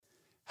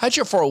How'd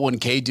your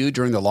 401k do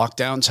during the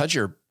lockdowns? How'd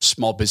your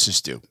small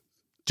business do?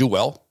 Do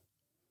well?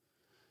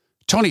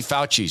 Tony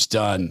Fauci's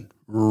done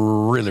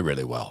really,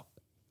 really well.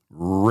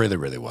 Really,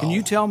 really well. Can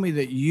you tell me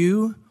that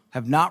you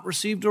have not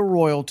received a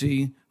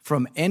royalty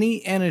from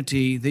any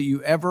entity that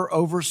you ever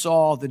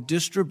oversaw the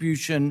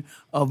distribution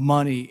of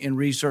money in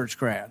research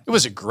grants? It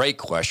was a great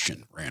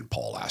question, Rand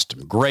Paul asked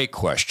him. Great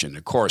question.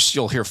 Of course,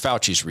 you'll hear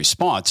Fauci's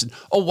response. And,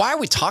 why are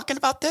we talking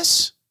about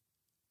this?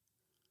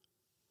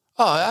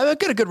 Oh, I've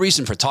got a good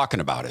reason for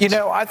talking about it. You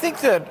know, I think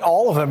that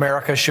all of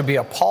America should be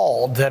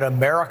appalled that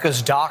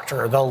America's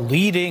doctor, the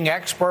leading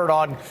expert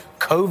on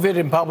COVID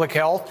and public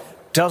health,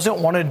 doesn't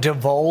want to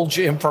divulge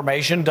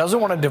information, doesn't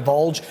want to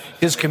divulge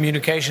his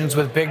communications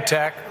with big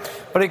tech.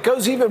 But it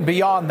goes even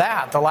beyond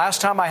that. The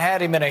last time I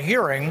had him in a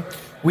hearing,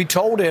 we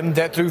told him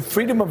that through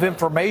freedom of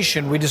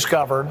information, we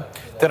discovered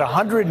that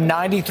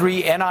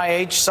 193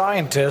 NIH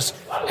scientists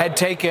had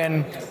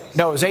taken,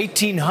 no, it was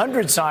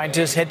 1,800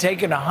 scientists had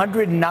taken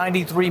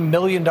 $193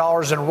 million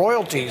in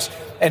royalties.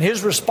 And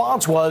his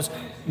response was,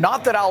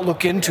 not that I'll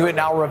look into it and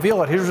I'll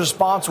reveal it. His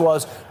response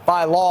was,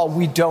 by law,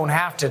 we don't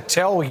have to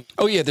tell you.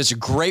 Oh, yeah, there's a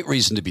great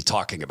reason to be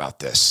talking about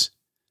this.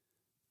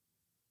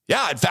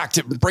 Yeah, in fact,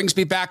 it brings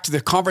me back to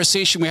the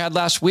conversation we had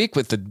last week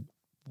with the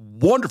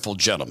wonderful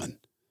gentleman,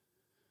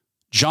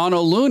 John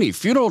O'Looney,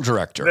 funeral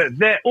director.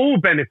 They're all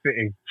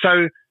benefiting.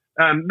 So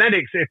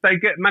medics, if they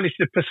manage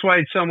to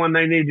persuade someone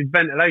they needed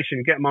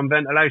ventilation, get them on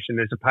ventilation,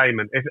 there's a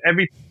payment. If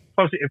every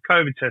positive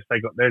COVID test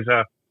they got, there's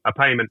a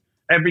payment.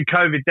 Every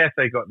COVID death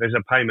they got, there's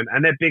a payment.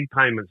 And they're big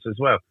payments as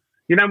well.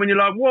 You know, when you're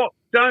like, what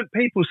don't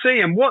people see?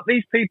 And what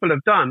these people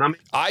have done. I mean,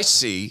 I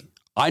see.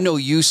 I know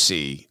you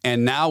see.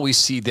 And now we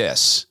see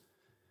this.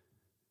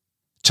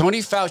 Tony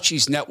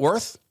Fauci's net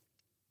worth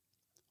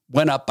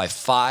went up by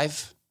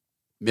 $5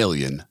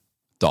 million.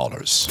 The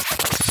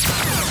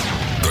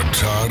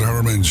Todd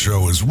Herman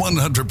Show is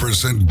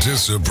 100%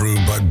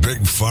 disapproved by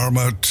big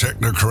pharma,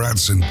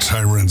 technocrats, and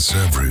tyrants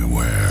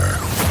everywhere.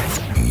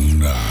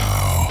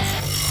 Now,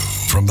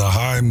 from the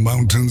high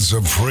mountains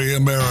of free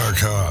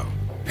America,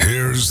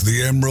 here's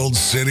the Emerald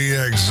City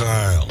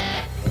exile,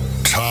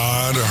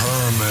 Todd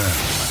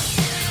Herman.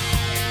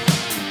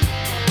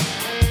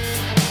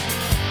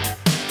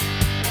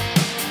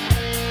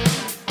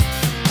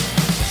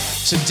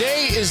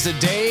 Today is the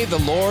day the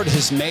Lord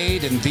has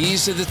made, and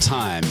these are the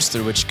times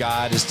through which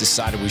God has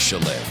decided we shall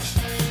live.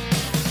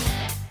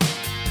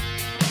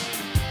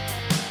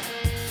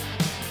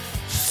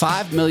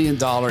 $5 million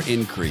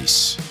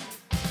increase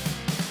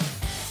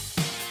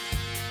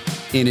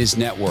in his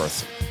net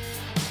worth.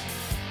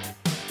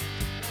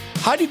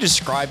 How do you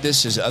describe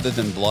this as other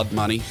than blood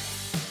money?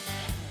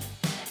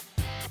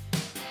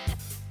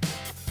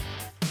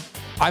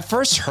 I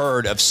first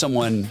heard of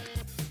someone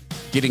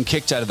getting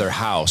kicked out of their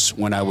house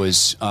when I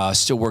was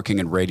still working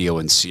in radio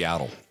in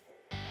Seattle.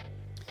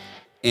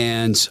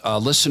 And a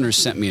listener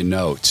sent me a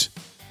note,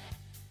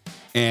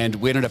 and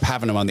we ended up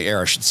having him on the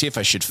air. I should see if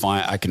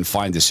I can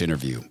find this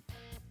interview.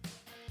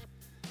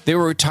 They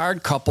were a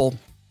retired couple,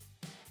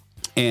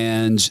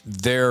 and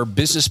their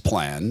business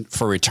plan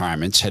for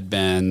retirement had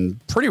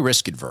been pretty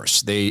risk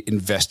adverse. They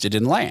invested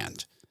in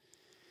land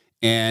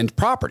and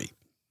property.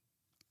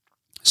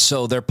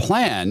 So their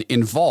plan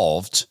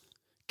involved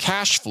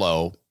cash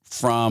flow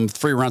from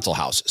 3 rental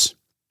houses.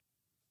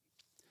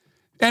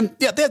 And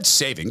yeah, they had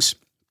savings,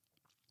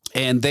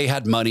 and they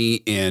had money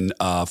in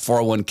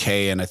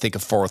 401k and I think a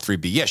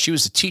 403b. Yeah, she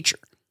was a teacher,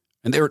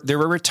 and they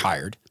were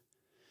retired.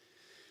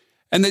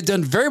 And they'd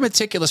done very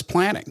meticulous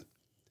planning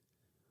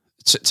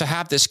to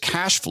have this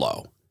cash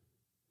flow.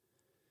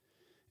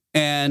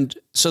 And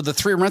so the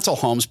 3 rental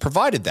homes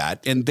provided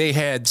that, and they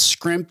had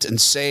scrimped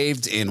and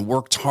saved and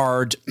worked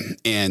hard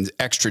and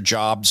extra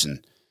jobs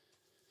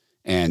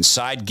and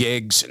side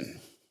gigs, and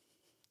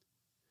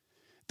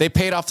they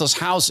paid off those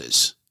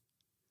houses.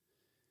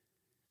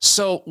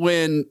 So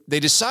when they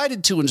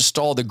decided to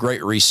install the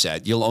Great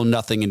Reset, you'll own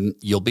nothing and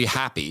you'll be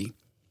happy,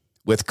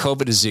 with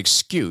COVID as the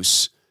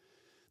excuse,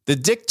 the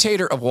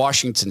dictator of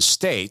Washington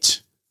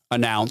State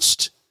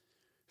announced,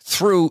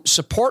 through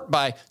support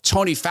by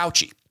Tony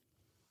Fauci.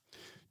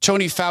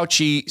 Tony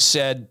Fauci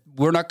said,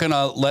 we're not going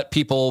to let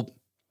people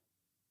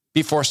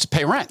be forced to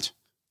pay rent.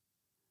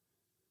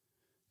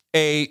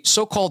 A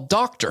so-called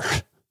doctor,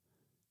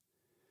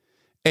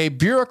 a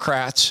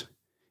bureaucrat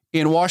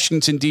in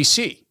Washington,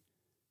 D.C.,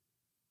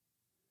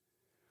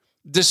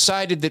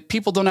 decided that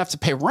people don't have to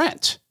pay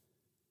rent.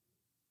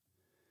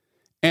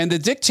 And the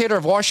dictator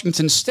of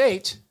Washington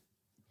State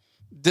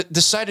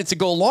decided to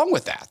go along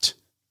with that.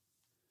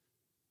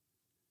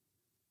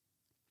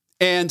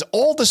 And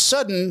all of a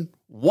sudden,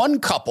 one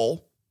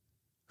couple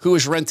who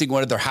was renting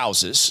one of their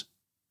houses,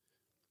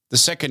 the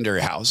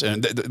secondary house,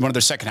 and one of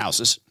their second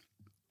houses,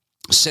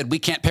 said, we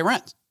can't pay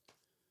rent.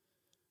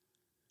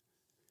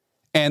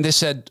 And they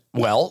said,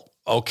 well,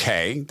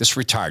 okay, this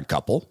retired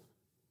couple,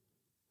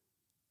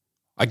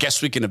 I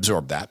guess we can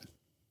absorb that.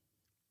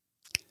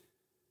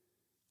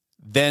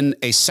 Then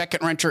a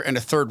second renter and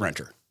a third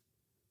renter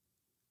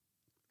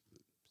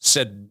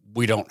said,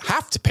 we don't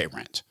have to pay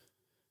rent.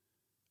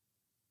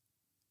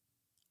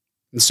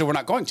 And so we're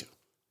not going to.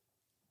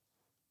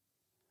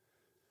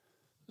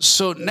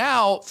 So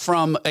now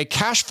from a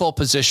cash flow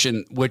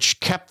position, which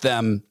kept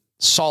them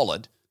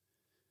solid,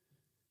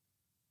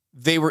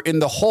 they were in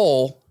the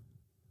hole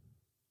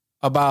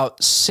about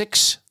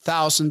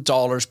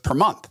 $6,000 per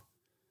month.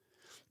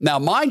 Now,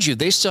 mind you,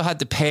 they still had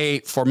to pay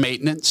for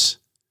maintenance.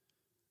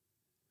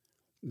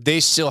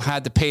 They still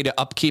had to pay to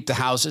upkeep the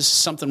houses.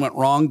 Something went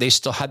wrong. They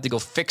still had to go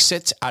fix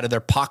it out of their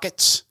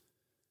pockets.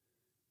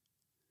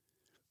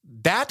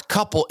 That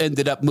couple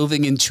ended up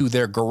moving into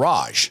their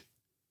garage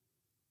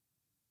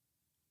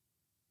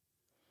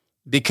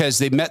because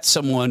they met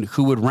someone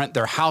who would rent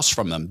their house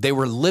from them. They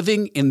were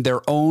living in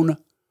their own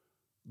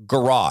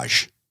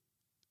garage.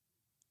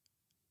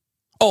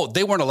 Oh,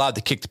 they weren't allowed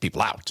to kick the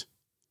people out.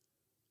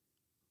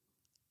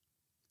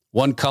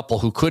 One couple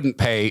who couldn't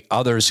pay,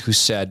 others who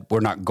said, we're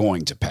not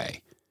going to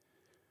pay.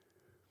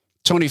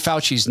 Tony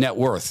Fauci's net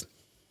worth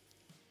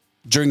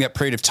during that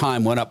period of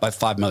time went up by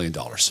 $5 million.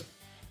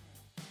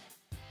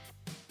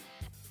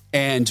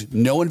 And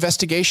no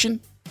investigation,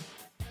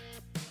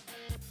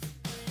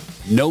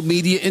 no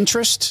media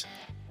interest.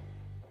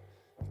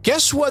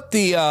 Guess what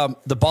the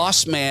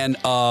boss man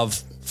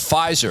of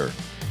Pfizer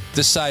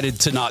decided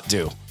to not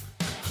do?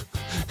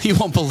 You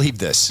won't believe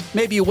this.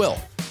 Maybe you will.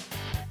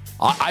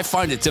 I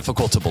find it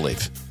difficult to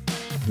believe.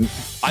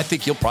 I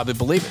think you'll probably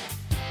believe it.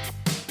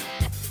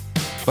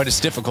 But it's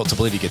difficult to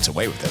believe he gets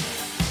away with it.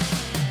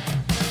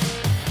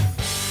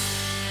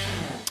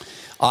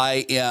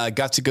 I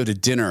got to go to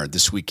dinner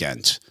this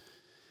weekend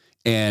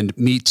and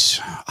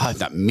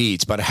not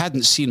meet, but I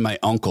hadn't seen my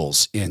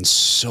uncles in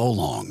so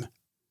long.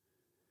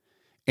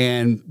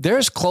 And they're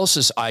as close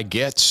as I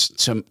get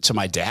to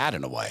my dad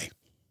in a way.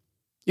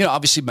 You know,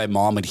 obviously my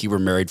mom and he were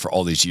married for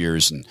all these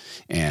years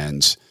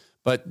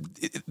but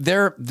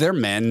they're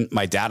men.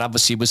 My dad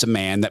obviously was a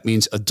man. That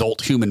means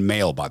adult human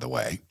male, by the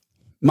way.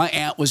 My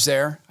aunt was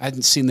there. I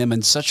hadn't seen them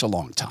in such a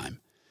long time.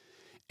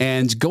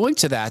 And going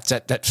to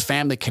that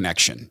family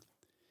connection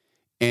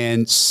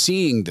and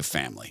seeing the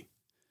family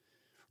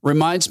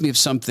reminds me of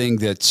something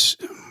that's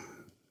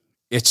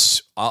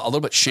it's a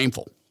little bit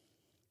shameful.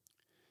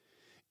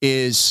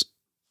 Is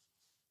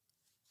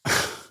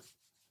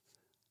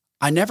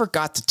I never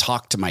got to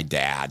talk to my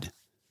dad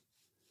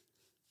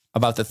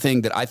about the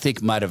thing that I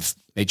think might have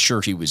made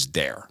sure he was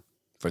there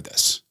for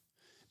this.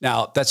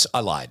 Now,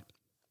 I lied.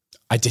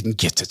 I didn't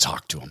get to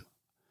talk to him.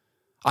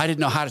 I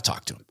didn't know how to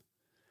talk to him.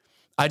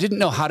 I didn't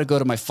know how to go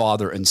to my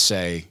father and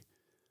say,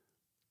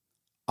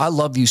 I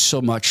love you so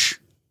much.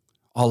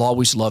 I'll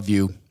always love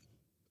you.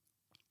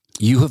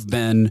 You have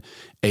been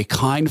a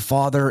kind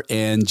father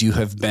and you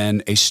have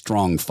been a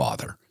strong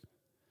father.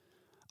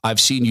 I've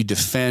seen you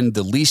defend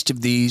the least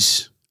of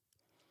these.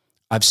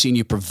 I've seen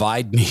you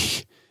provide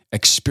me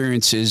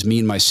experiences, me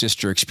and my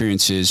sister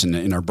experiences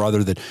and our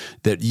brother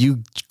that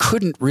you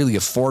couldn't really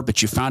afford,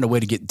 but you found a way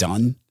to get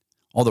done.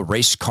 All the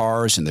race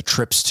cars and the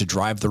trips to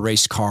drive the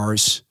race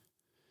cars.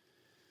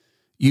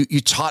 You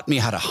taught me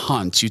how to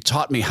hunt. You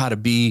taught me how to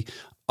be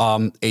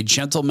a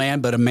gentleman,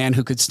 but a man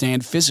who could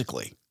stand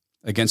physically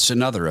against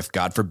another. If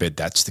God forbid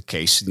that's the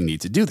case, you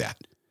need to do that.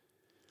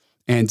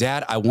 And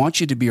Dad, I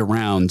want you to be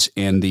around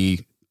and the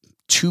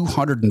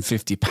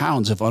 250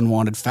 pounds of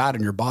unwanted fat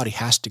in your body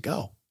has to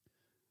go.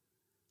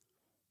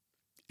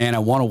 And I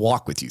want to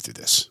walk with you through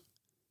this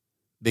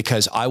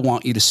because I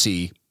want you to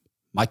see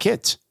my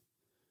kids.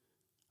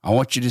 I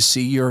want you to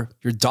see your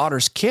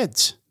daughter's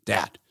kids,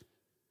 Dad.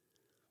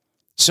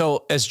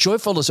 So as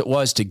joyful as it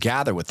was to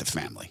gather with the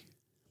family,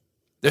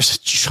 there's a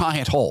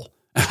giant hole.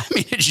 I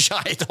mean, a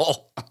giant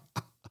hole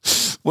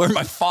where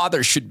my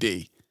father should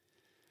be.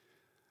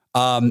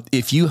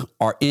 If you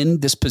are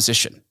in this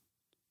position,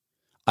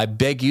 I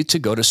beg you to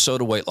go to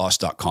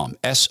sotaweightloss.com,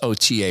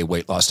 SOTA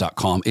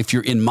weightloss.com. If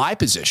you're in my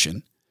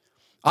position,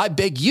 I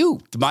beg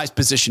you, my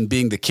position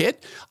being the kid,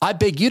 I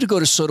beg you to go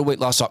to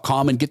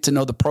sotaweightloss.com and get to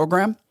know the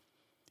program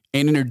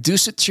and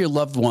introduce it to your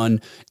loved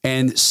one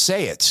and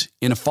say it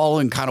in a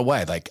following kind of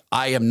way. Like,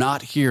 I am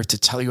not here to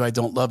tell you I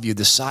don't love you.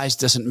 The size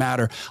doesn't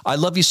matter. I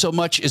love you so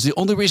much is the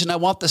only reason I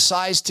want the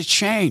size to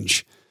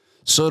change.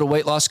 Sota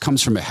Weight Loss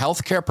comes from a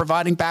healthcare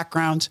providing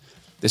background.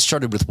 They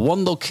started with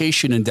one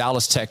location in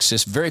Dallas,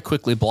 Texas, very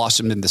quickly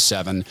blossomed into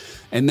 7.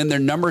 And then their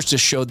numbers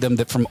just showed them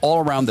that from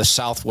all around the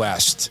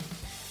Southwest,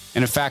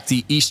 and in fact,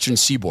 the Eastern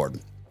Seaboard,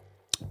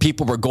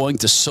 people were going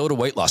to Sota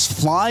Weight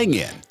Loss, flying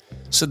in.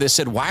 So they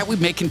said, why are we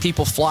making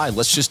people fly?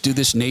 Let's just do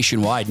this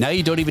nationwide. Now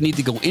you don't even need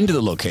to go into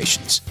the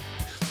locations.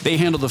 They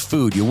handle the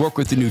food. You work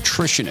with the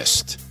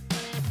nutritionist.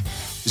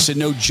 It's a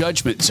no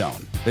judgment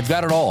zone. They've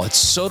got it all. It's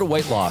Sota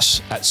Weight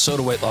Loss at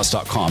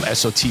sotaweightloss.com,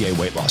 SOTA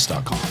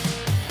weightloss.com.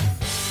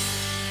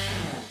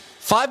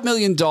 $5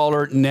 million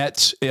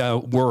net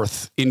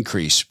worth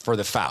increase for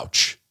the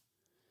Fauci.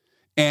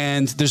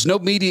 And there's no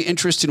media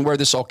interest in where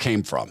this all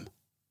came from.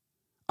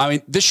 I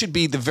mean, this should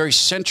be the very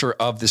center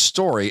of the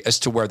story as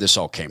to where this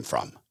all came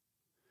from.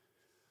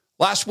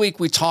 Last week,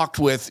 we talked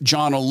with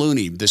John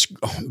O'Looney, this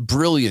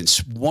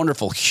brilliant,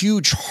 wonderful,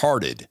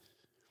 huge-hearted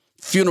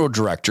funeral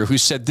director who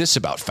said this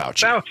about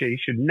Fauci. Fauci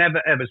should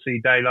never, ever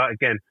see daylight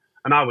again.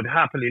 and I would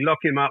happily lock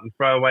him up and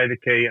throw away the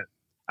key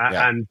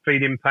and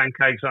feed him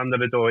pancakes under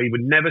the door. He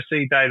would never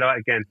see daylight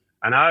again.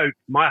 And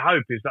my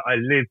hope is that I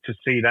live to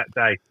see that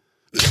day.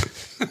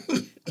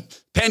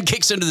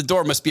 Pancakes under the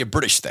door must be a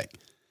British thing.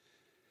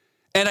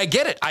 And I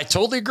get it. I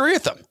totally agree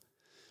with them.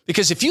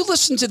 Because if you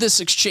listen to this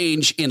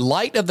exchange in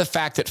light of the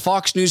fact that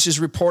Fox News is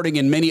reporting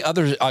and many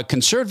other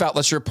conservative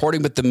outlets are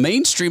reporting, but the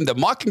mainstream, the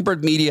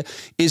Mockingbird media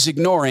is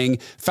ignoring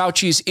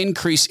Fauci's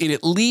increase in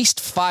at least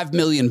 $5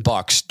 million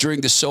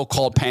during the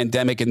so-called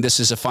pandemic. And this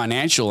is a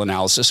financial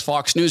analysis.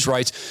 Fox News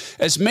writes,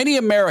 as many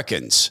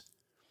Americans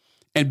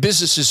and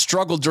businesses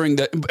struggled during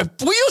the...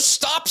 Will you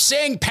stop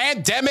saying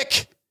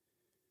pandemic?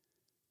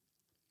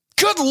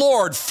 Good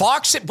Lord,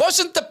 Fox, it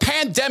wasn't the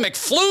pandemic.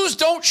 Flus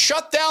don't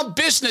shut down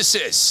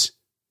businesses.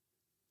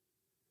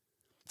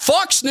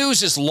 Fox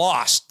News is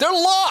lost. They're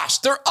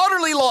lost. They're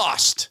utterly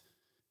lost.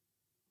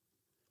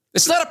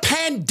 It's not a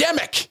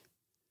pandemic.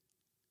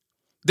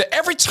 That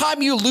every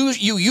time you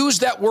use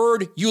that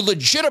word, you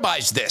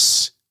legitimize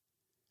this.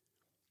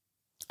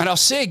 And I'll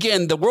say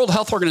again, the World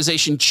Health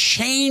Organization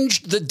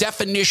changed the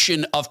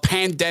definition of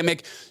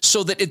pandemic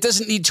so that it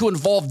doesn't need to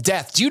involve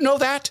death. Do you know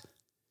that?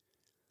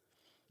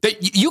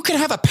 That you can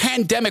have a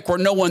pandemic where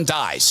no one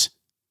dies.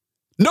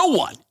 No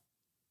one.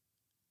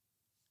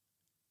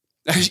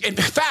 In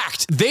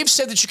fact, they've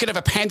said that you can have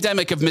a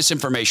pandemic of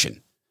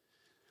misinformation.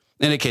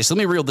 In any case, let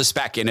me reel this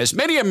back in. As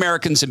many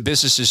Americans and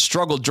businesses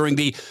struggled during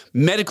the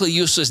medically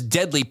useless,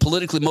 deadly,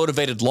 politically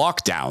motivated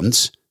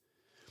lockdowns,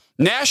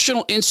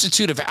 National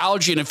Institute of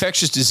Allergy and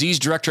Infectious Disease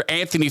Director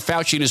Anthony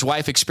Fauci and his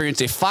wife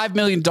experienced a $5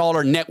 million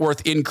net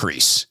worth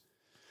increase.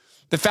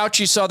 The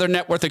Fauci saw their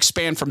net worth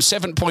expand from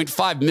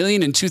 $7.5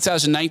 million in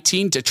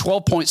 2019 to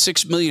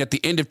 $12.6 million at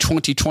the end of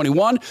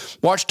 2021.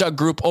 Watchdog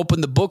Group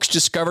opened the books,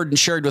 discovered, and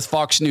shared with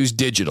Fox News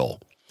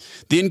Digital.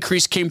 The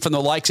increase came from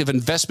the likes of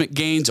investment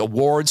gains,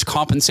 awards,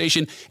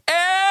 compensation,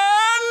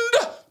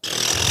 and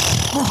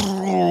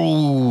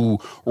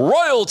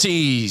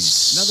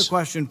royalties. Another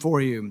question for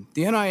you.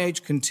 The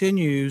NIH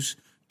continues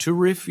to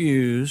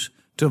refuse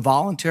to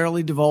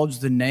voluntarily divulge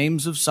the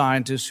names of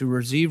scientists who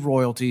receive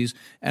royalties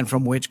and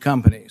from which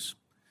companies.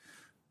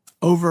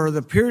 Over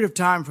the period of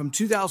time from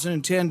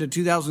 2010 to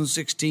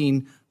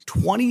 2016,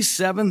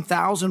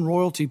 27,000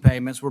 royalty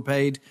payments were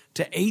paid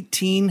to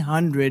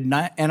 1,800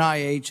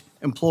 NIH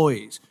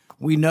employees.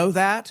 We know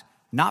that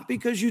not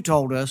because you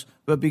told us,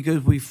 but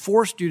because we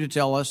forced you to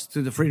tell us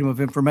through the Freedom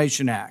of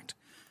Information Act.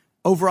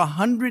 Over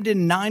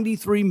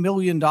 $193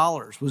 million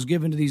was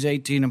given to these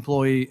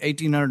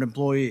 1,800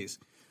 employees.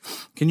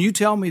 Can you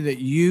tell me that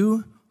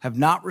you have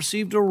not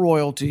received a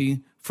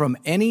royalty from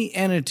any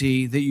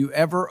entity that you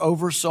ever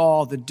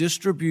oversaw the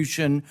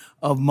distribution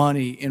of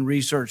money in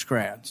research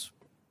grants?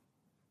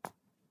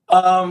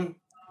 Well,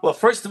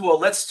 first of all,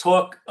 let's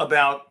talk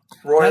about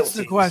royalties. That's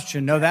the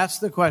question. No, that's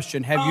the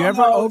question. Have you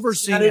ever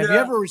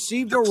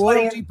received a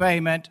royalty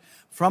payment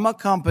from a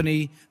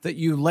company that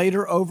you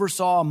later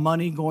oversaw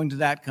money going to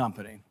that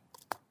company?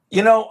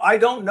 You know, I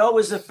don't know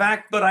as a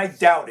fact, but I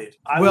doubt it.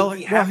 Well,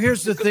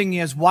 here's the thing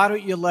is, why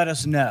don't you let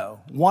us know?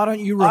 Why don't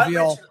you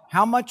reveal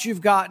how much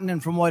you've gotten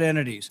and from what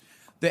entities?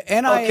 The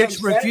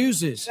NIH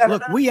refuses.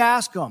 Look, we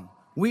ask them.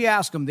 The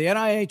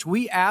NIH,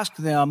 we ask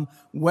them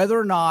whether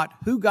or not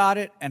who got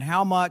it and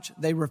how much.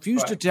 They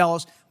refuse to tell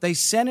us. They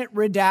sent it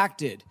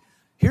redacted.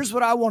 Here's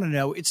what I want to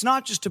know. It's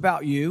not just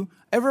about you.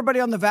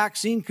 Everybody on the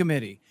vaccine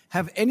committee,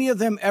 have any of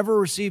them ever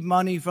received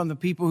money from the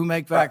people who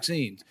make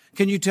vaccines?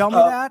 Can you tell me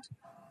that?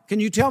 Can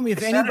you tell me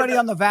if anybody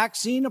on the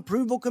vaccine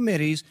approval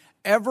committees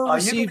ever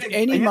received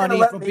any money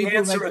from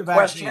people who make the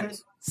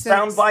vaccines?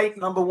 Soundbite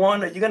number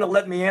one, are you going to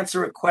let me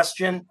answer a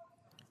question?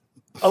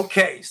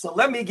 Okay, so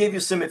let me give you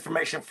some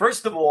information.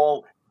 First of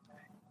all,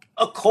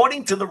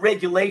 according to the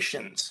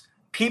regulations,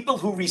 people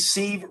who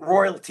receive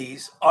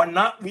royalties are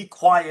not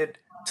required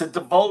to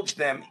divulge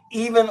them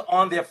even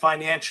on their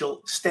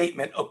financial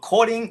statement,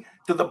 according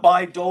to the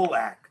Bayh-Dole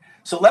Act.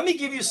 So let me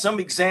give you some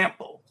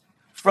example.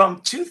 From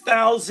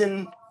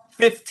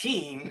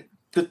 2015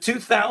 to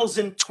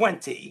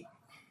 2020,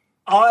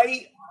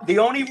 the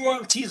only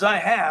royalties I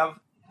have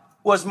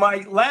was my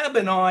lab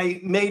and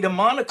I made a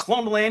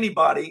monoclonal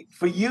antibody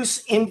for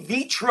use in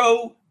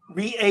vitro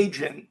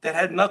reagent that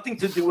had nothing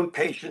to do in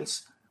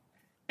patients.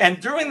 And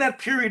during that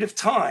period of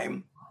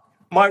time,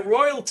 my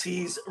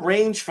royalties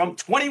ranged from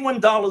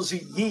 $21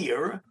 a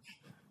year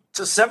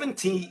to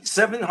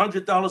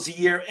 $700 a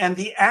year. And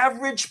the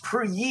average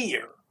per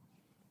year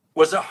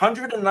was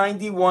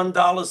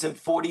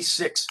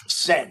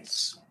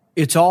 $191.46.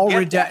 It's all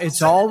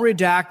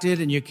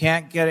redacted, and you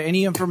can't get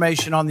any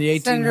information on the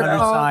 1,800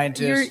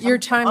 scientists. Your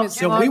time is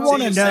so long. We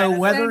want to know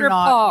whether Senator or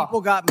not Paul. people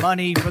got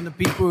money from the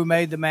people who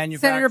made the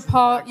manufacturing. Senator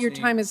Paul, vaccine. your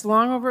time is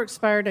long over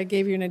expired. I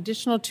gave you an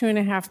additional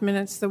 2.5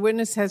 minutes. The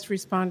witness has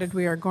responded.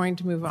 We are going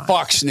to move on.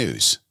 Fox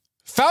News.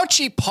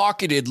 Fauci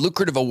pocketed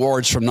lucrative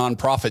awards from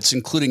nonprofits,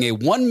 including a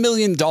 $1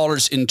 million in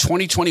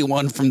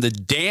 2021 from the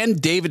Dan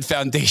David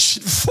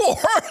Foundation for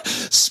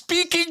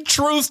speaking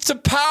truth to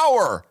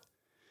power.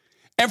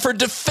 and for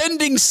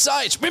defending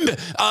science. Remember,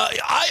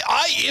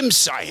 I am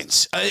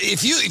science.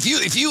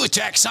 If you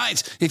attack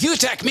science, if you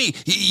attack me,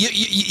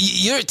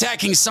 you're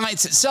attacking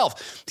science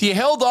itself. He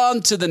held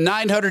on to the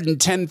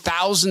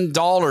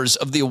 $910,000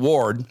 of the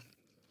award,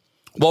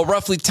 while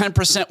roughly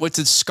 10% went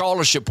to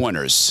scholarship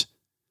winners.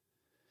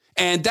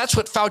 And that's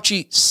what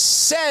Fauci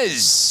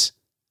says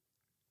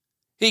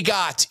he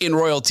got in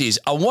royalties.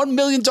 A $1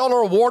 million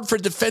award for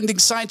defending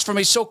science from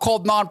a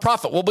so-called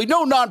nonprofit. Well, we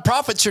know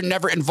nonprofits are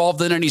never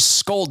involved in any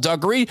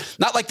skullduggery,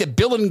 not like the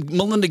Bill and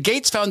Melinda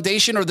Gates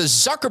Foundation or the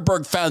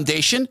Zuckerberg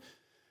Foundation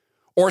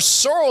or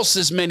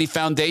Soros's many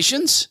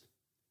foundations.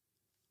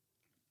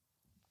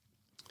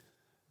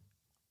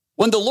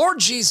 When the Lord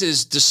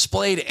Jesus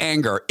displayed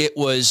anger, it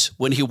was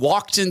when he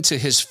walked into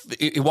his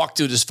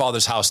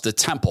father's house, the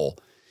temple,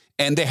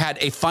 and they had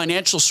a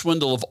financial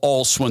swindle of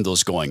all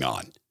swindles going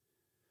on.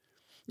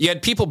 You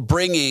had people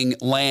bringing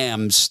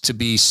lambs to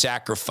be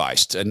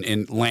sacrificed,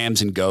 and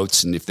lambs and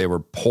goats, and if they were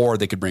poor,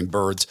 they could bring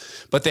birds.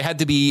 But they had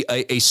to be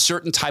a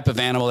certain type of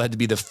animal. It had to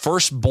be the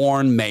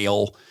firstborn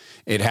male.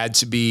 It had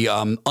to be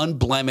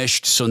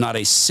unblemished, so not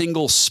a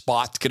single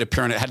spot could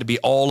appear on it. It had to be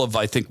all of,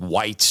 I think,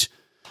 white,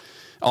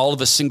 all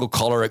of a single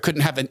color. It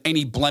couldn't have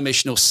any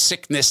blemish, no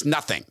sickness,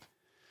 nothing.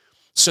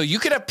 So you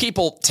could have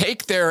people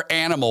take their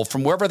animal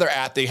from wherever they're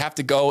at. They have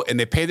to go and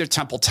they pay their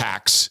temple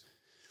tax.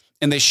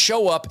 And they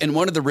show up, and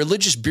one of the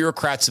religious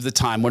bureaucrats of the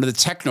time, one of the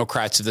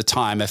technocrats of the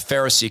time, a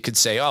Pharisee could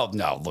say, oh,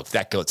 no, look,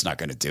 that goat's not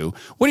going to do.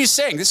 What are you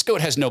saying? This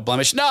goat has no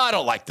blemish. No, I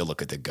don't like the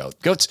look of the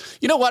goat. Goats,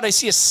 you know what? I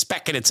see a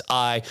speck in its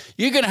eye.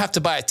 You're going to have to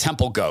buy a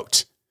temple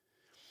goat.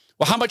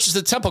 Well, how much is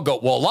the temple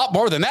goat? Well, a lot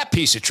more than that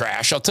piece of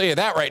trash. I'll tell you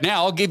that right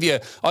now. I'll give you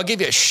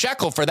a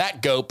shekel for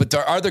that goat, but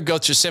our other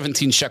goats are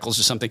 17 shekels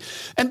or something.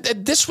 And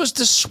this was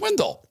the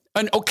swindle.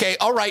 And okay,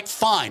 all right,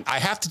 fine. I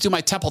have to do my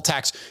temple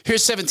tax.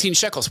 Here's 17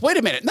 shekels. Wait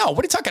a minute. No,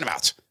 what are you talking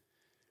about?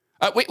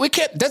 We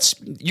can't.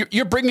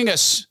 You're bringing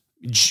us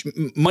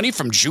money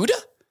from Judah?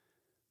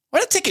 We're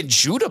not taking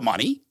Judah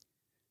money.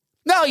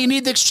 No, you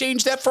need to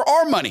exchange that for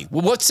our money.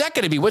 Well, what's that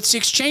going to be? What's the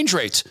exchange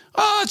rates?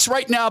 Oh, it's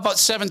right now about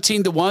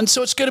 17 to 1,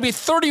 so it's going to be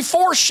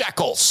 34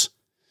 shekels.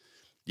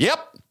 Yep.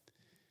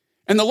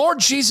 And the Lord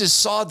Jesus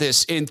saw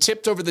this and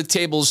tipped over the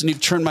tables, and he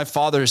turned my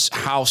father's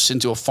house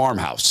into a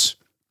farmhouse,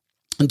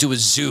 into a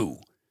zoo,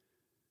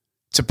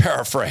 to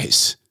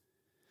paraphrase.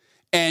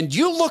 And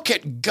you look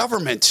at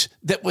government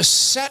that was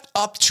set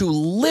up to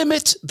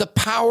limit the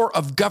power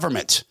of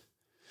government.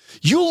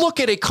 You look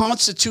at a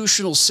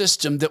constitutional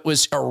system that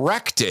was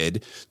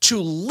erected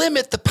to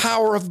limit the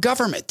power of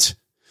government,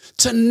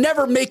 to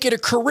never make it a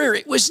career.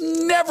 It was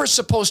never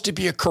supposed to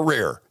be a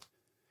career.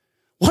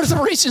 One of the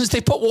reasons they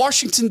put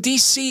Washington,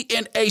 D.C.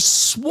 in a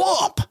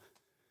swamp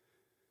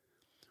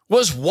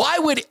was, why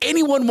would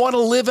anyone want to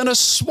live in a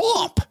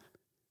swamp?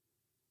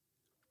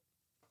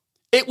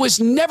 It was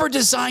never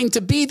designed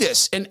to be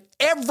this. And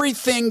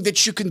everything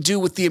that you can do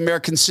with the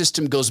American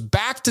system goes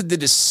back to the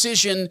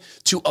decision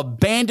to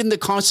abandon the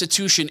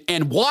Constitution.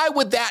 And why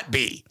would that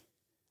be?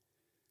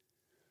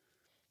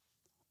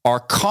 Our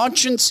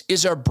conscience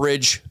is our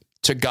bridge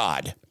to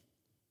God.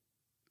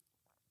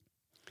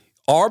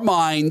 Our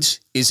mind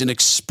is an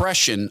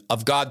expression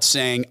of God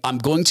saying, I'm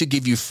going to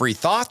give you free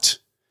thought.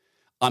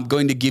 I'm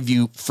going to give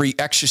you free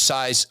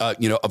exercise,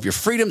 of your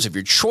freedoms, of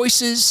your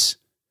choices.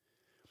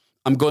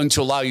 I'm going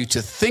to allow you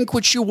to think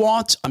what you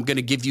want. I'm going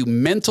to give you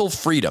mental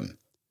freedom.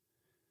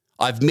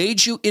 I've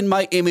made you in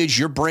my image.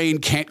 Your brain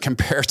can't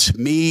compare to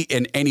me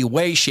in any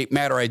way, shape,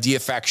 matter, idea,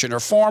 faction, or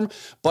form,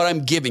 but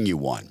I'm giving you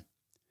one.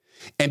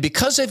 And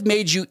because I've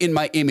made you in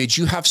my image,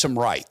 you have some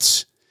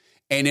rights.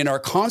 And in our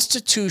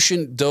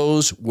Constitution,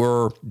 those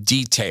were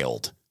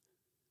detailed,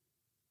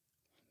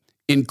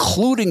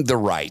 including the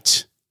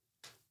right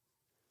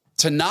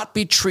to not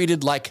be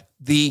treated like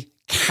the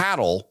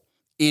cattle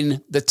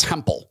in the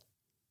temple,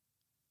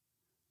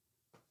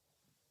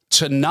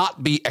 to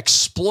not be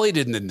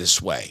exploited in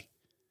this way.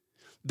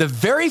 The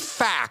very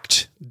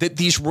fact that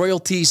these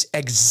royalties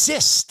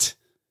exist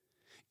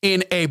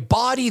in a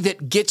body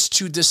that gets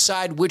to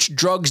decide which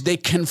drugs they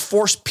can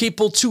force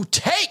people to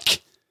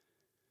take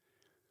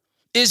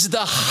is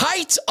the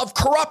height of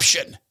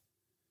corruption.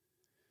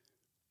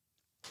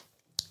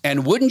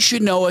 And wouldn't you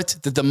know it,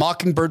 that the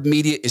Mockingbird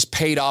media is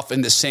paid off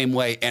in the same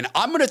way. And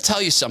I'm going to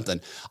tell you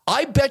something.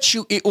 I bet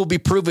you it will be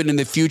proven in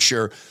the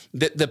future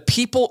that the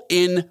people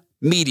in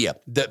media,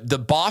 the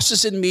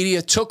bosses in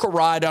media took a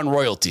ride on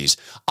royalties.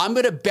 I'm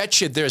going to bet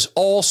you there's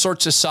all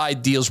sorts of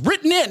side deals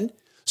written in,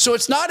 so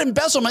it's not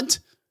embezzlement.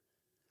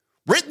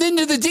 Written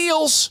into the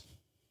deals.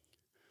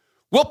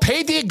 We'll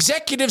pay the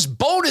executives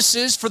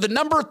bonuses for the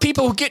number of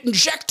people who get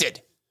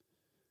injected.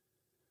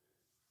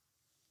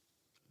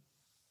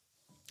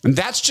 And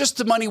that's just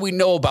the money we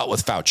know about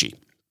with Fauci.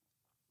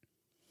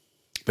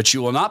 But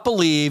you will not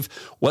believe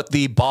what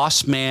the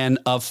boss man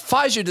of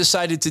Pfizer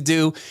decided to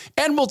do,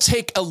 and we'll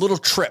take a little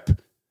trip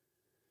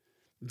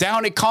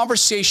down a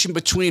conversation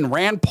between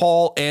Rand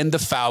Paul and the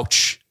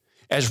Fauci.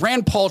 as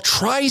Rand Paul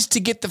tries to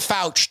get the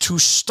Fauci to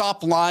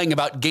stop lying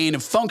about gain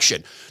of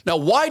function. Now,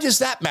 why does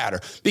that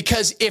matter?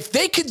 Because if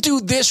they could do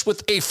this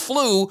with a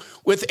flu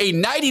with a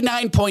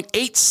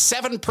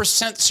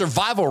 99.87%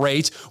 survival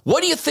rate,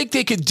 what do you think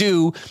they could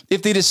do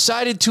if they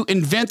decided to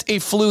invent a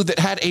flu that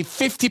had a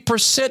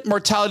 50%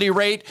 mortality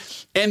rate,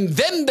 and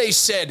then they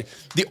said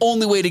the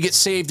only way to get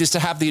saved is to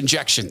have the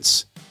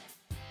injections?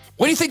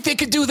 What do you think they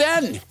could do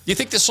then? You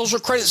think the social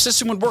credit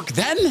system would work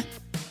then?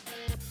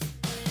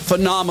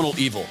 Phenomenal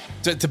evil.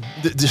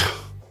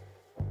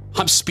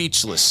 I'm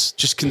speechless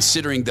just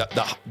considering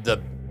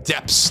the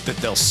depths that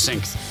they'll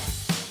sink.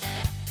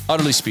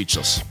 Utterly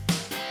speechless.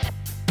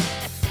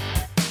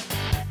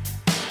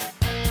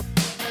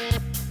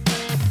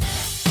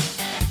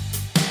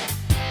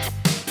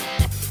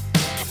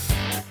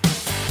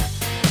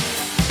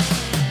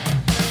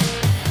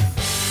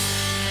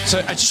 So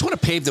I just want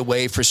to pave the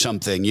way for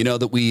something,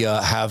 that we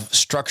have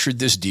structured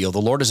this deal.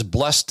 The Lord has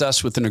blessed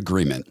us with an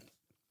agreement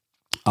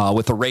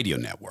with a radio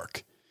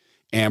network.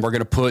 And we're going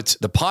to put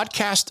the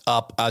podcast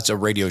up as a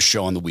radio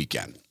show on the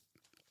weekend.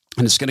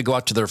 And it's going to go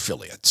out to their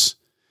affiliates.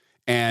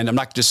 And I'm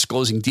not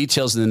disclosing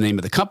details in the name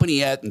of the company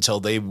yet until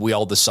we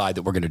all decide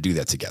that we're going to do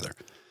that together.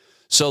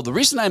 So the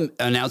reason I'm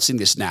announcing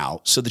this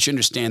now, so that you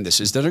understand this,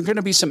 is that there are going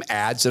to be some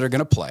ads that are going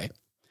to play.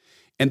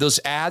 And those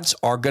ads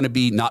are going to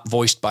be not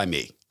voiced by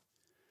me.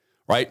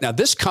 Right now,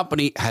 this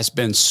company has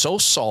been so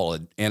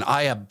solid, and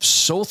I am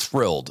so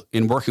thrilled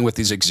in working with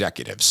these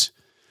executives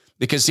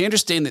because they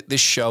understand that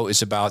this show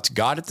is about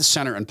God at the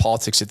center and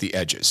politics at the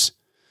edges.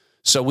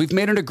 So we've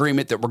made an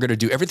agreement that we're going to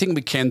do everything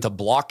we can to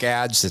block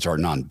ads that are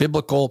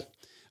non-biblical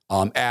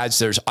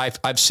ads.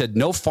 I've said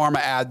no pharma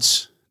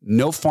ads,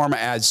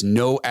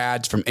 no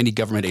ads from any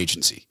government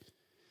agency.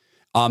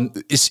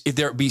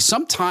 There be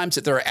some times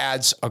that there are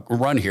ads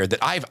run here that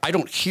I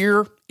don't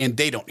hear and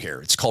they don't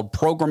hear. It's called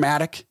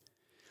programmatic.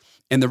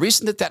 And the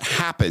reason that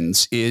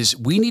happens is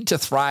we need to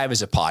thrive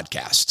as a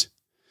podcast.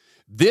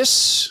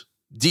 This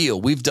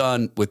deal we've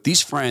done with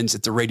these friends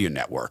at the radio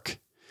network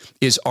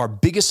is our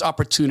biggest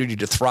opportunity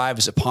to thrive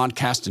as a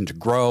podcast and to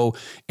grow.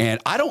 And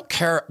I don't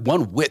care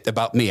one whit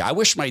about me. I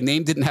wish my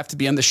name didn't have to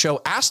be on the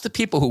show. Ask the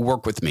people who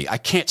work with me. I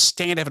can't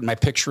stand having my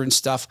picture and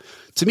stuff.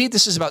 To me,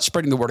 this is about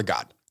spreading the word of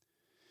God.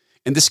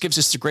 And this gives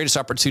us the greatest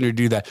opportunity to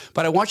do that.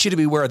 But I want you to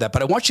be aware of that.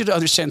 But I want you to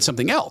understand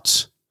something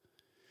else.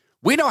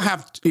 We now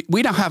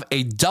have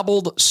a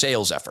doubled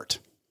sales effort.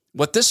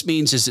 What this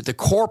means is that the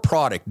core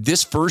product,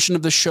 this version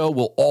of the show,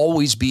 will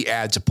always be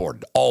ad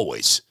supported,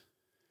 always,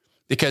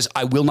 because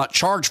I will not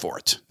charge for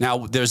it. Now,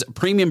 there's a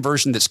premium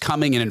version that's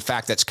coming, and in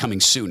fact, that's coming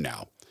soon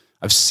now.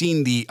 I've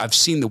seen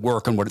the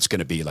work on what it's going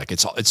to be like.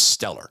 It's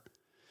stellar.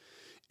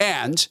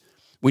 And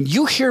when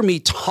you hear me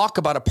talk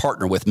about a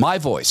partner with my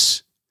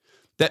voice,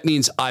 that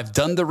means I've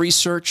done the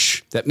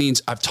research. That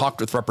means I've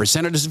talked with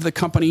representatives of the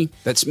company.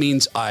 That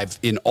means I've,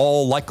 in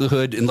all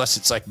likelihood, unless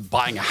it's like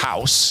buying a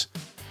house,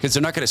 because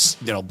they're not going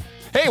to,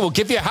 hey, we'll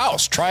give you a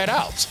house, try it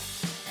out.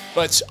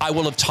 But I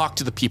will have talked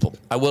to the people.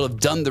 I will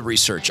have done the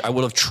research. I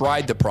will have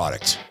tried the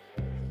product.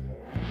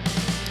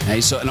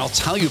 Okay, and I'll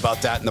tell you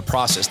about that in the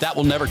process. That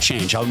will never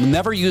change. I'll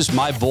never use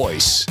my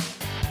voice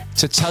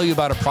to tell you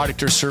about a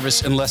product or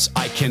service unless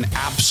I can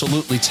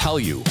absolutely tell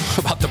you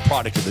about the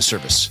product or the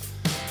service.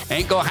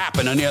 Ain't gonna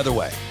happen any other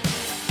way.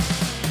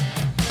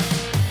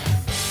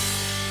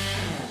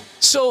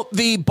 So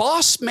the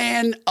boss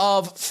man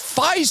of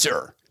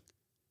Pfizer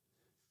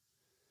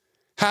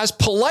has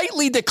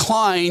politely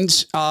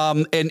declined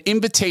an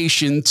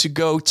invitation to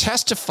go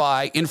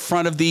testify in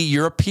front of the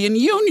European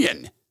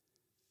Union.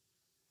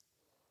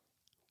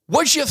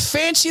 Would you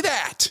fancy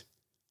that?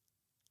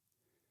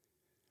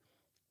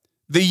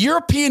 The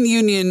European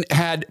Union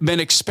had been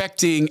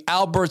expecting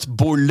Albert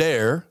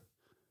Bourla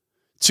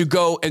to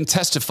go and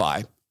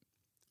testify,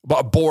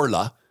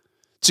 Borla,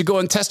 to go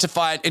and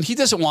testify, and he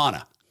doesn't want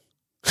to.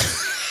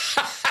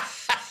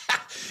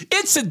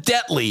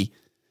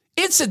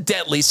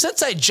 Incidentally,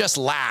 since I just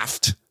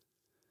laughed,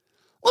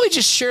 let me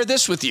just share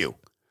this with you.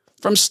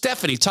 From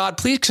Stephanie, Todd,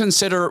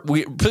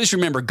 please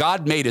remember,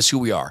 God made us who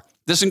we are.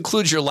 This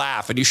includes your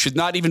laugh, and you should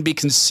not even be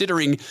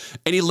considering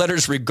any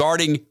letters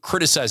regarding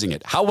criticizing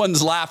it. How one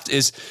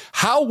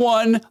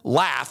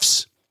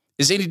laughs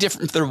is any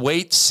different from their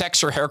weight,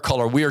 sex, or hair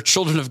color. We are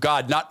children of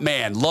God, not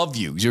man. Love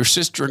you. Your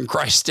sister in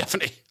Christ,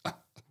 Stephanie.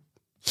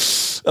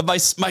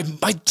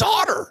 My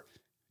daughter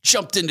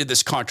jumped into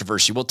this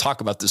controversy. We'll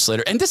talk about this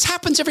later. And this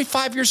happens every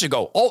 5 years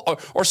ago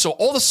or so.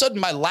 All of a sudden,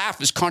 my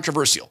laugh is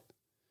controversial.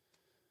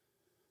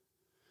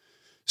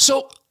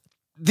 So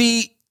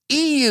the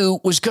EU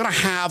was going to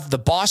have the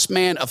boss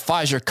man of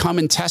Pfizer come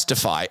and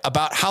testify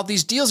about how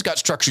these deals got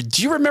structured.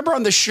 Do you remember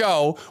on the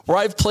show where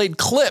I've played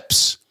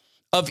clips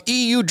of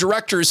EU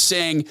directors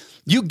saying,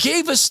 you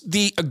gave us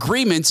the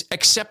agreements,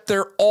 except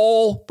they're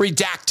all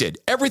redacted.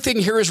 Everything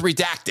here is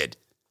redacted.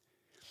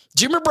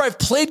 Do you remember I've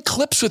played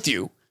clips with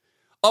you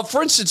of,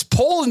 for instance,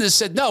 Poland has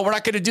said, no, we're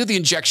not going to do the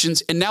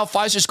injections. And now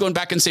Pfizer's going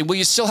back and saying, well,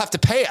 you still have to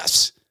pay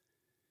us.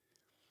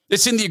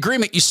 It's in the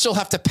agreement. You still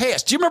have to pay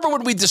us. Do you remember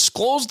when we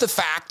disclosed the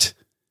fact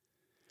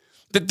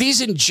that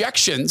these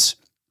injections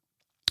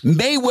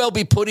may well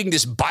be putting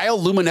this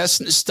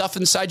bioluminescent stuff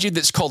inside you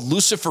that's called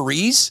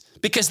luciferase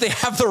because they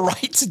have the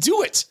right to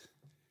do it.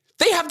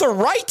 They have the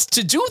right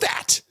to do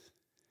that.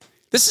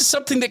 This is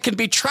something that can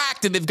be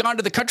tracked, and they've gone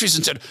to the countries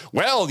and said,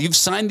 well, you've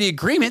signed the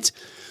agreement.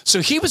 So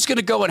he was going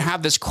to go and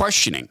have this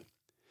questioning.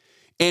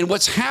 And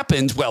what's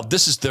happened, well,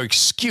 this is their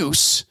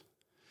excuse.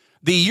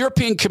 The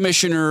European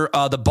Commissioner,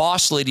 the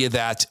boss lady of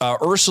that,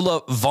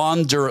 Ursula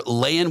von der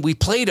Leyen, we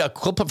played a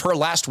clip of her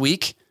last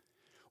week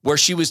where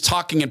she was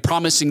talking and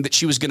promising that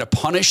she was going to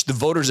punish the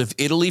voters of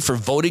Italy for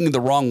voting the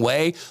wrong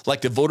way,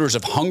 like the voters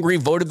of Hungary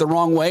voted the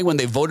wrong way when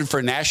they voted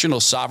for national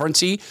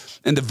sovereignty,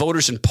 and the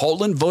voters in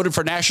Poland voted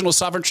for national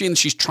sovereignty, and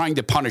she's trying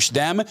to punish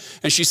them.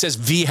 And she says,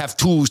 we have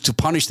tools to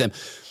punish them.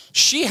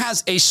 She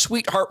has a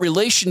sweetheart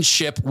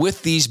relationship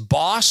with these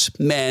boss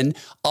men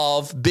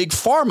of Big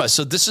Pharma.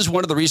 So this is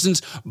one of the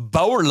reasons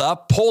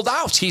Boerla pulled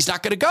out. He's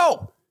not going to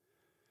go.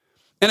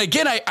 And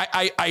again,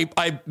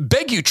 I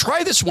beg you,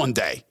 try this one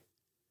day.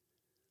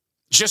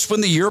 Just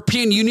when the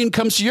European Union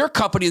comes to your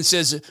company and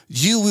says,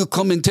 you will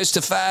come and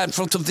testify in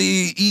front of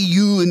the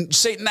EU, and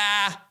say,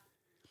 nah,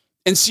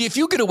 and see if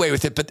you get away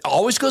with it. But it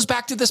always goes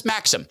back to this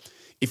maxim.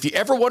 If you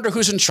ever wonder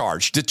who's in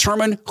charge,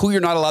 determine who you're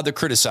not allowed to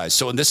criticize.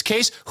 So in this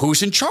case,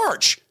 who's in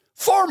charge?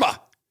 Pharma.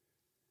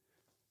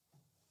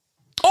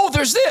 Oh,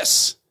 there's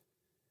this.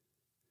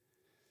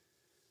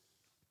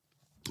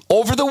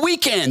 Over the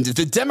weekend,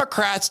 the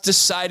Democrats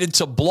decided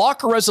to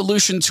block a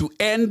resolution to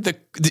end the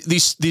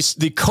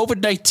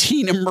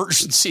COVID-19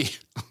 emergency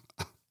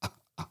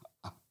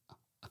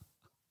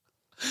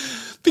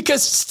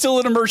because it's still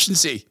an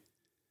emergency.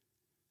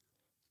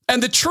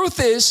 And the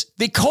truth is,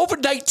 the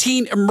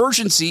COVID-19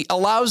 emergency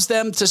allows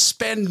them to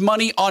spend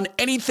money on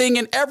anything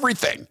and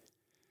everything.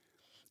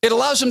 It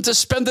allows them to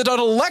spend it on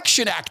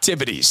election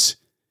activities.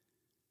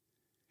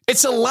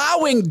 It's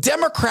allowing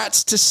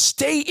Democrats to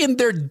stay in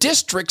their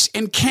districts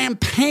and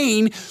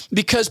campaign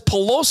because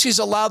Pelosi's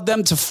allowed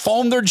them to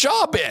phone their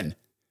job in.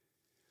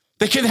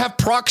 They can have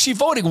proxy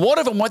voting. One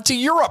of them went to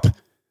Europe.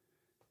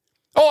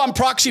 Oh, I'm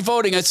proxy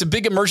voting. It's a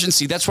big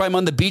emergency. That's why I'm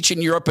on the beach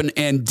in Europe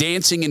and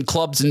dancing in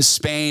clubs in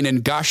Spain,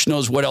 and gosh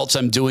knows what else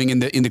I'm doing in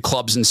the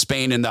clubs in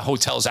Spain and the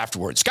hotels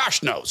afterwards.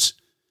 Gosh knows.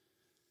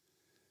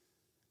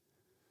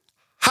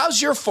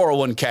 How's your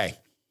 401k?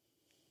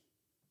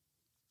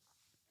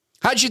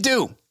 How'd you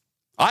do?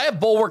 I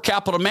have Bulwark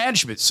Capital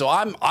Management, so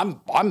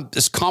I'm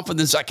as confident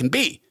as I can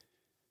be.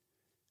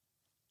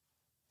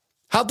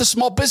 How'd the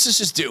small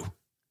businesses do?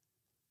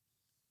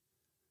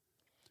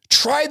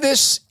 Try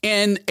this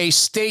in a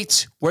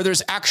state where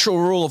there's actual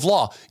rule of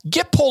law.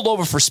 Get pulled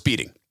over for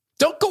speeding.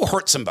 Don't go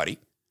hurt somebody.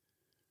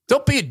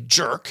 Don't be a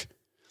jerk.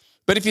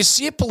 But if you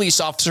see a police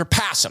officer,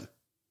 pass him.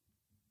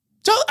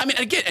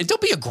 And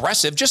don't be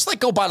aggressive. Just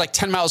go by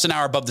 10 miles an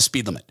hour above the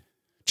speed limit.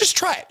 Just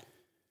try it.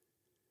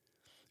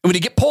 And when you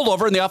get pulled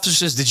over and the officer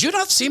says, did you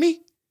not see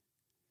me?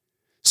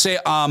 Say,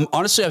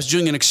 honestly, I was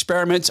doing an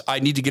experiment. I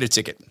need to get a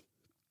ticket.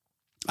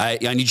 I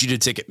need you to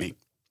ticket me.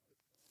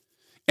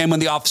 And when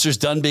the officer's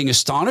done being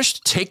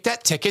astonished, take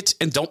that ticket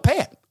and don't pay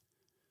it.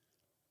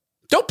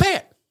 Don't pay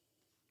it.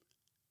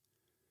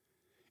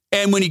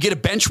 And when you get a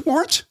bench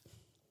warrant,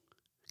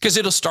 because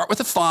it'll start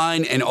with a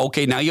fine and,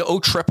 okay, now you owe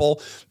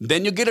triple.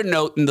 Then you'll get a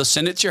note and they'll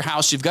send it to your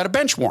house. You've got a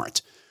bench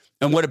warrant.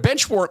 And what a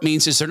bench warrant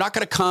means is they're not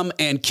going to come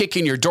and kick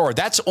in your door.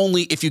 That's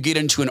only if you get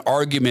into an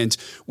argument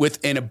with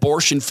an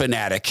abortion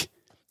fanatic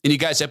and you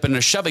guys up in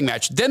a shoving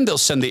match. Then they'll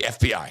send the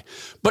FBI.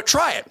 But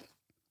try it.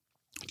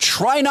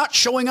 Try not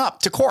showing up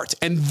to court.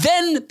 And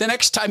then the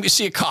next time you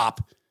see a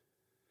cop,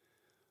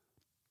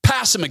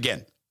 pass him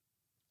again.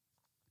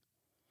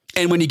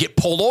 And when you get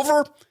pulled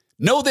over,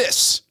 know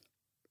this.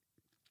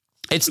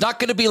 It's not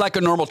going to be like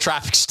a normal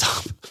traffic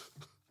stop.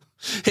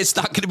 It's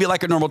not going to be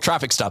like a normal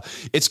traffic stop.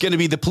 It's going to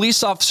be the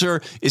police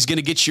officer is going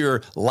to get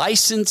your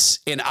license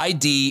and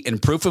ID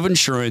and proof of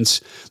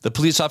insurance. The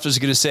police officer is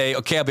going to say,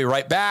 okay, I'll be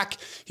right back.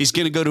 He's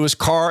going to go to his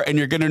car, and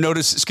you're going to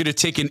notice it's going to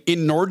take an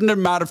inordinate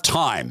amount of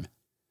time.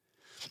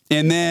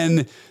 And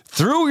then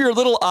through your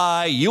little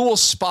eye, you will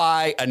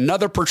spy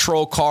another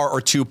patrol car or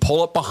two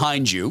pull up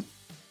behind you.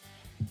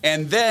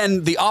 And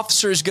then the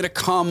officer is going to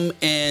come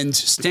and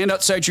stand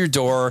outside your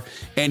door,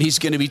 and he's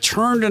going to be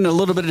turned in a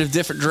little bit of a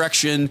different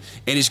direction,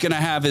 and he's going to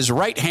have his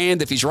right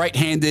hand, if he's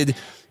right-handed,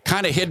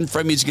 kind of hidden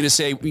from you. He's going to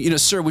say,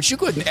 sir, would you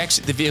go ahead and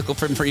exit the vehicle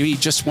for me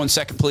just 1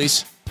 second,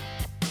 please?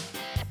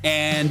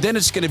 And then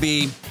it's going to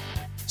be,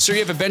 sir, you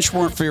have a bench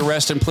warrant for your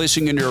arrest. I'm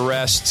placing you under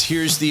arrest.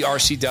 Here's the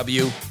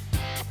RCW.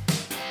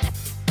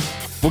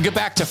 We'll get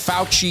back to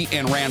Fauci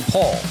and Rand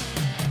Paul.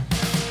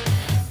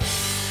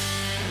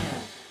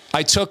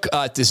 I took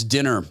this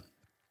dinner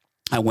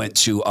I went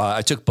to,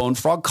 I took Bone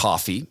Frog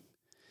coffee.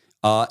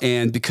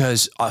 And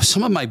because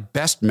some of my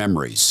best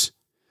memories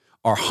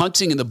are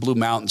hunting in the Blue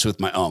Mountains with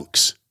my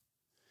unks.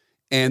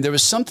 And there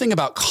was something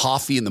about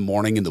coffee in the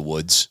morning in the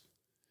woods.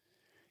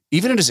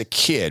 Even as a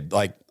kid,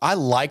 I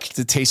liked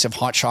the taste of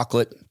hot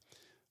chocolate.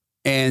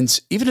 And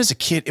even as a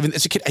kid,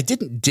 I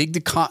didn't dig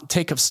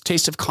the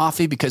taste of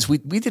coffee because we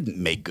didn't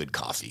make good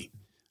coffee.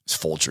 It's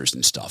Folgers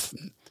and stuff.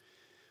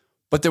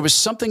 But there was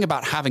something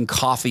about having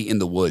coffee in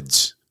the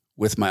woods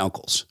with my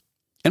uncles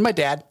and my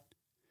dad.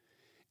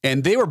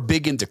 And they were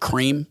big into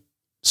cream.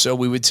 So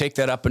we would take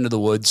that up into the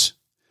woods.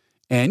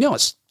 And,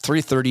 it's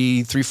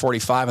 3:30,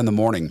 3:45 in the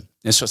morning.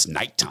 And so it's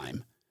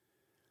nighttime.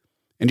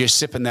 And you're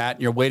sipping that.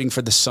 And you're waiting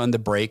for the sun to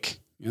break.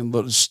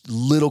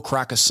 Little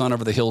crack of sun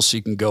over the hill so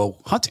you can go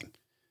hunting.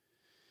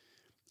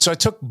 So I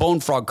took Bone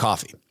Frog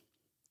coffee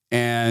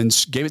and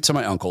gave it to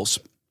my uncles.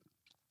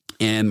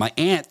 And my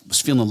aunt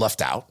was feeling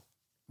left out.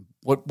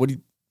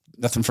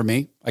 Nothing for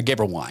me. I gave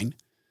her wine.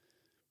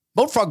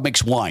 Bone Frog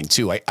makes wine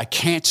too. I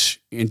can't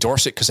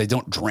endorse it because I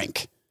don't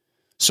drink.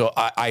 So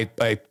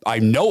I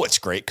know it's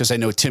great because I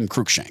know Tim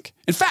Cruikshank.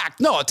 In fact,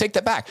 no, I'll take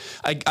that back.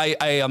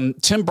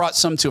 Tim brought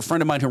some to a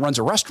friend of mine who runs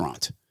a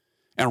restaurant.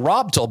 And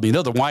Rob told me,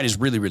 no, the wine is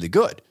really, really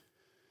good.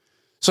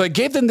 So I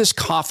gave them this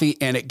coffee,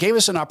 and it gave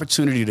us an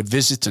opportunity to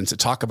visit and to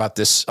talk about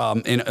this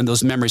and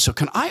those memories. So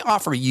can I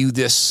offer you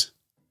this?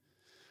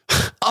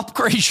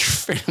 Upgrade your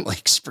family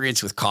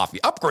experience with coffee.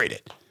 Upgrade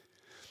it.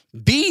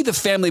 Be the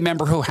family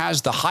member who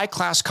has the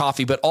high-class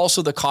coffee, but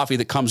also the coffee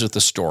that comes with the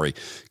story.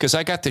 Because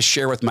I got to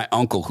share with my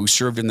uncle who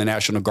served in the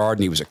National Guard,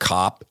 and he was a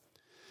cop.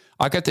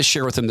 I got to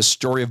share with him the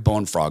story of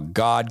Bone Frog,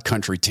 God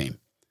Country Team.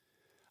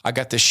 I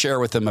got to share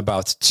with him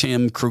about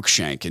Tim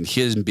Cruikshank and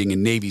his being a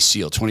Navy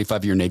SEAL,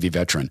 25-year Navy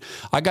veteran.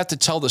 I got to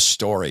tell the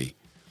story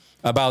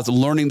about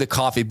learning the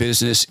coffee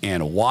business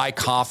and why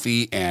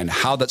coffee and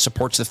how that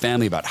supports the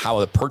family, about how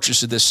the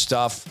purchase of this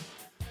stuff,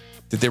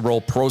 that they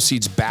roll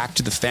proceeds back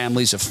to the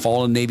families of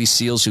fallen Navy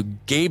SEALs who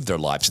gave their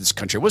lives to this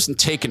country. It wasn't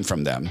taken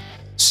from them.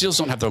 SEALs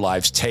don't have their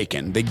lives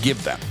taken. They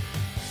give them.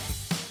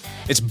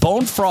 It's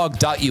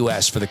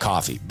bonefrog.us for the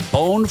coffee.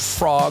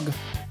 Bonefrog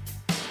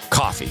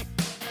coffee.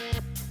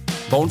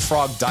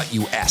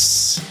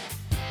 Bonefrog.us.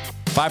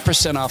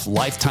 5% off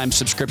lifetime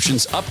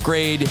subscriptions.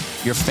 Upgrade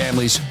your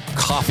family's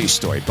coffee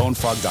story.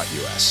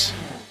 Bonefrog.us.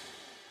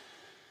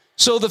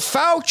 So the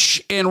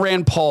Fauci and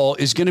Rand Paul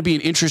is going to be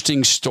an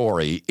interesting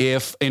story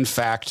if, in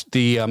fact,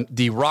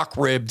 the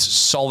rock-ribbed,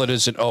 solid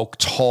as an oak,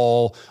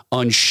 tall,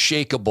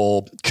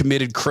 unshakable,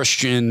 committed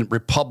Christian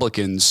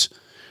Republicans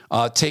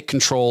take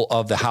control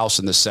of the House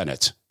and the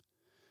Senate.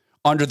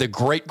 Under the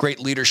great, great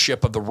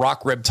leadership of the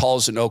rock-ribbed, tall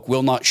as an oak,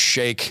 will not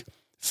shake,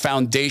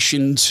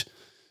 foundations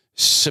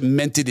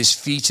cemented his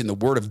feet in the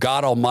word of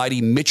God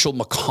Almighty, Mitchell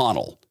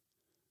McConnell.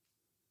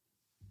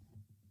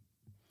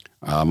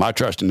 My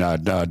trust in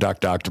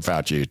Dr.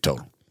 Fauci is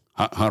total.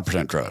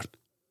 100% trust.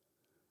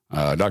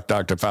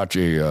 Dr.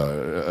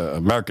 Fauci,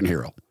 American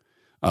hero.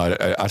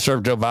 I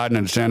served Joe Biden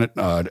in the Senate.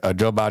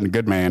 Joe Biden,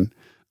 good man.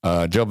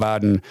 Joe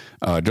Biden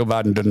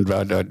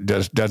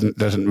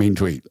doesn't mean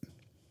tweet.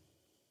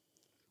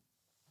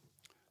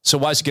 So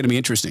why is it going to be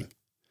interesting?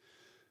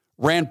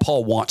 Rand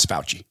Paul wants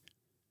Fauci.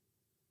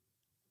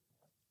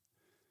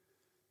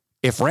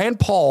 If Rand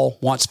Paul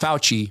wants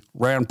Fauci,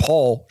 Rand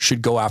Paul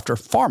should go after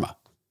pharma.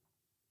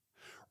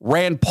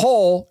 Rand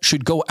Paul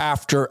should go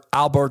after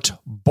Albert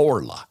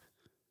Bourla.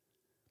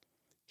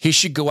 He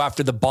should go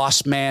after the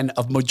boss man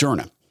of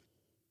Moderna.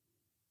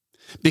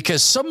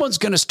 Because someone's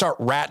going to start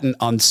ratting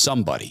on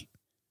somebody.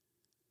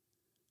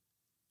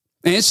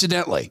 And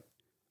incidentally,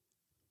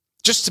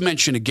 just to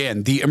mention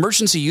again, the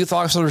emergency use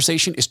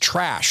authorization is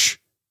trash.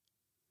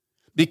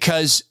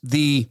 Because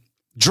the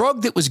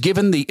drug that was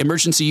given the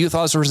emergency use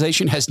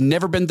authorization has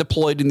never been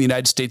deployed in the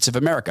United States of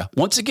America.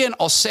 Once again,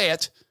 I'll say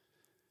it.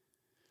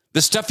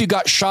 The stuff you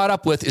got shot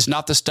up with is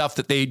not the stuff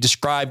that they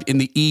described in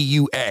the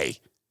EUA.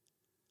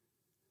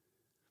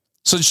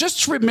 So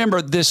just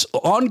remember this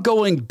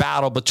ongoing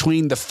battle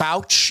between the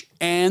Fauci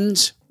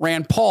and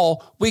Rand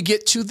Paul. We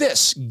get to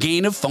this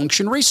gain of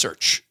function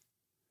research.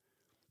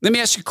 Let me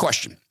ask you a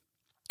question.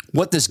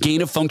 What does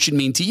gain of function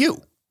mean to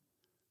you?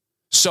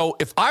 So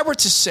if I were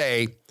to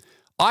say,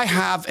 I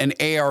have an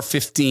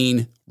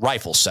AR-15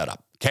 rifle set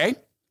up, okay?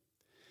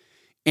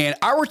 And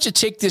I were to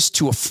take this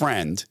to a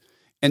friend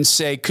and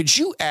say, could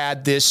you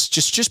add this?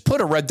 Just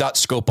put a red dot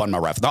scope on my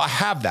rifle. Now, I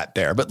have that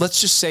there, but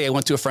let's just say I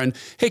went to a friend.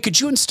 Hey, could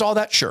you install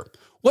that? Sure.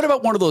 What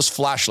about one of those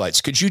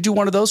flashlights? Could you do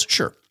one of those?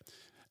 Sure.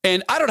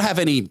 And I don't have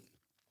any,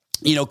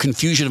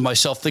 confusion of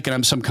myself thinking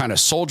I'm some kind of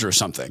soldier or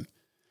something.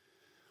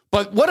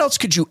 But what else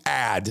could you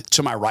add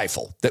to my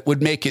rifle that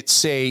would make it,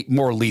 say,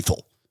 more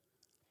lethal?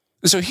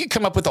 And so he could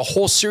come up with a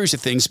whole series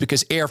of things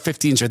because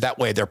AR-15s are that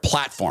way. They're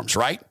platforms,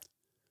 right?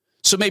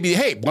 So maybe,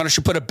 hey, why don't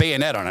you put a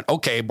bayonet on it?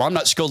 Okay, well, I'm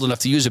not skilled enough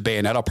to use a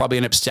bayonet. I'll probably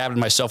end up stabbing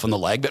myself in the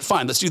leg, but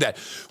fine, let's do that.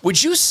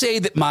 Would you say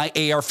that my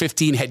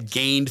AR-15 had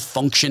gained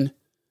function?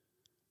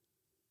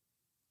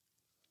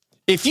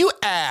 If you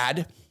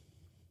add,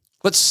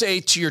 let's say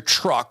to your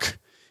truck,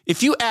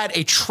 if you add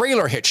a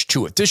trailer hitch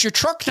to it, does your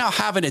truck now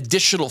have an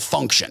additional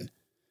function?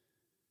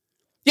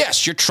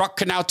 Yes, your truck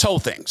can now tow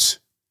things.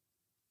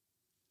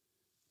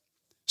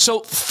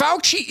 So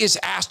Fauci is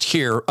asked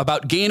here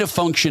about gain of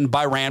function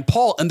by Rand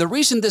Paul. And the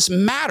reason this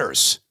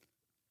matters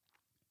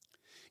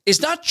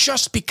is not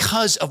just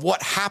because of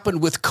what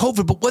happened with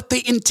COVID, but what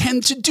they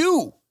intend to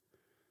do.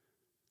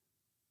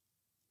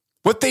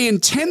 What they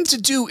intend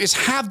to do is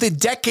have the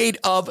decade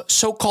of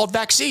so-called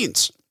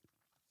vaccines.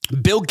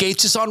 Bill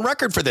Gates is on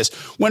record for this.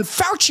 When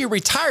Fauci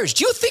retires,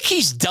 do you think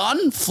he's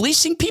done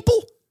fleecing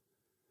people?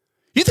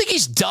 You think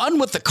he's done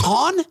with the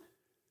con?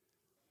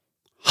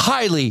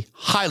 Highly,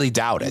 highly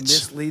doubt it.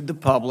 Mislead the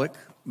public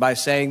by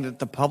saying that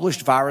the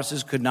published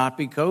viruses could not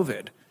be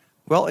COVID.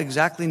 Well,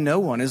 exactly no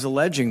one is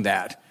alleging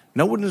that.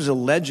 No one is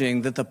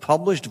alleging that the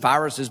published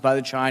viruses by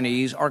the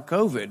Chinese are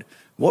COVID.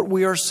 What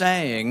we are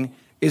saying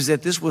is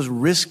that this was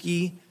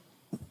risky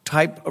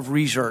type of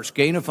research,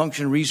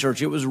 gain-of-function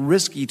research. It was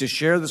risky to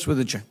share this with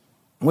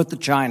the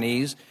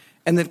Chinese,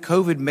 and that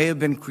COVID may have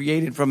been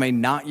created from a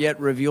not yet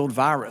revealed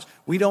virus.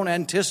 We don't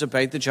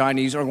anticipate the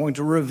Chinese are going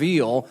to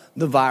reveal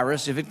the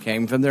virus if it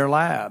came from their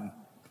lab.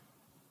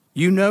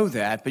 You know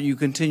that, but you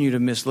continue to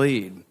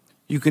mislead.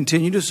 You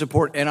continue to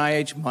support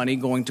NIH money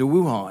going to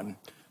Wuhan.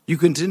 You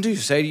continue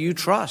to say you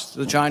trust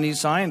the Chinese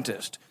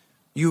scientist.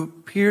 You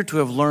appear to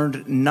have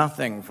learned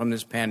nothing from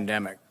this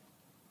pandemic.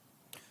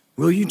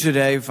 Will you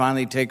today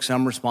finally take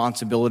some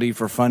responsibility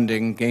for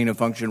funding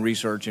gain-of-function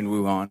research in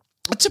Wuhan?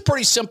 It's a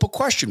pretty simple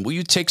question. Will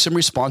you take some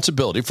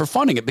responsibility for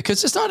funding it?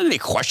 Because it's not any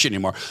question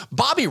anymore.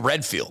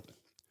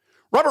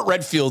 Robert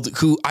Redfield,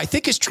 who I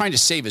think is trying to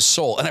save his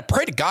soul, and I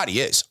pray to God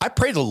he is. I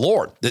pray to the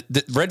Lord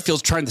that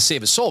Redfield's trying to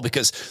save his soul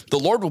because the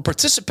Lord will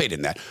participate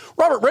in that.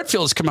 Robert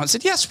Redfield has come out and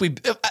said, yes, we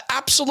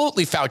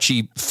absolutely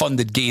Fauci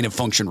funded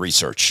gain-of-function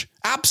research.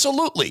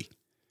 Absolutely.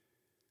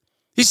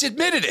 He's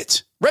admitted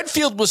it.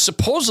 Redfield was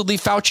supposedly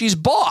Fauci's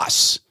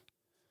boss.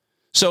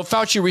 So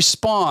Fauci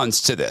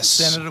responds to this.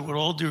 Senator, with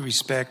all due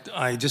respect,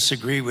 I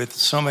disagree with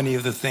so many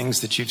of the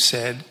things that you've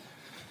said.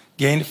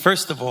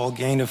 First of all,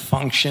 gain of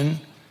function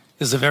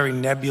is a very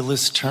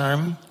nebulous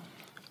term.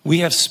 We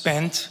have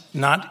spent,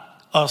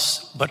 not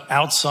us, but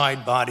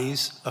outside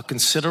bodies, a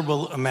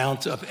considerable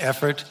amount of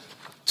effort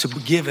to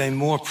give a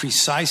more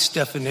precise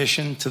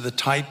definition to the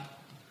type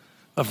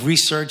of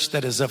research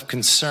that is of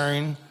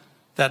concern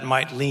that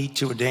might lead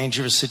to a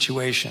dangerous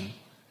situation.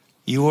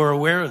 You are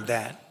aware of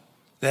that.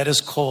 That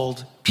is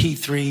called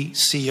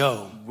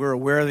P3CO. We're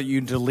aware that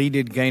you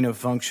deleted gain of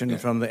function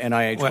from the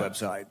NIH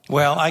website.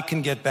 Well, I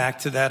can get back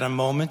to that in a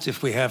moment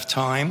if we have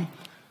time.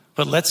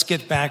 But let's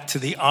get back to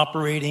the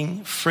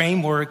operating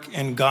framework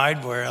and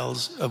guide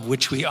rails of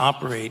which we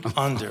operate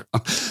under.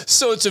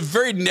 So it's a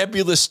very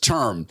nebulous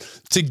term.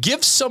 To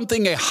give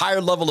something a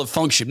higher level of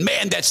function,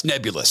 man, that's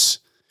nebulous.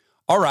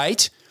 All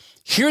right,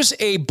 here's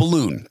a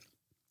balloon.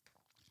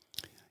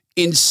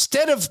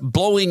 Instead of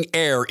blowing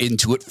air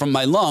into it from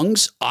my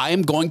lungs, I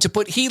am going to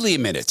put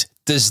helium in it.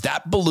 Does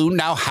that balloon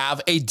now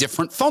have a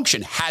different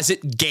function? Has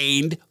it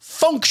gained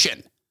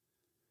function?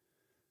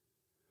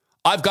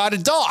 I've got a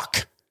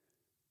dock.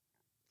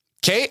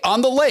 Okay,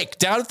 on the lake,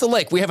 down at the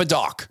lake, we have a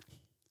dock.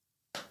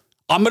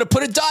 I'm going to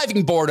put a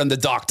diving board on the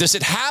dock. Does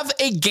it have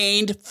a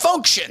gained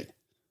function?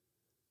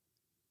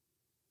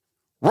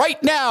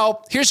 Right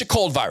now, here's a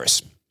cold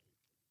virus.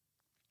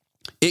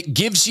 It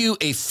gives you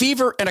a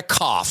fever and a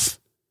cough.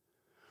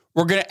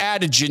 We're going to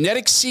add a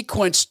genetic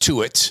sequence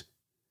to it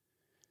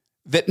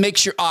that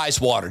makes your eyes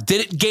water.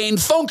 Did it gain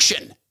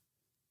function?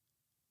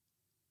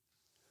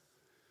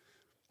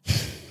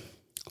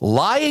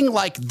 Lying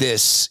like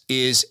this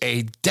is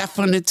a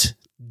definite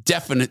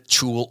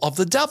tool of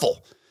the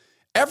devil.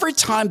 Every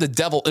time the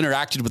devil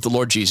interacted with the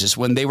Lord Jesus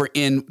when they were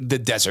in the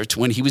desert,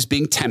 when he was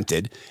being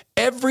tempted,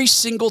 every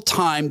single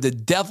time the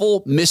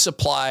devil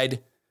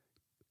misapplied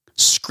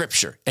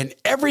Scripture. And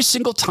every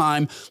single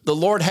time the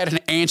Lord had an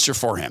answer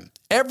for him.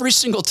 Every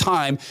single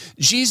time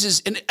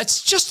Jesus, and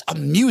it's just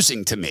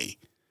amusing to me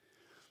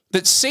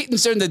that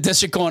Satan's there in the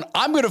desert going,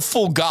 I'm going to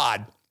fool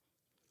God.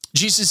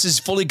 Jesus is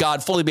fully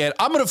God, fully man.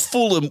 I'm going to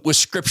fool him with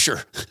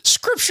Scripture.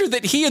 Scripture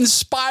that he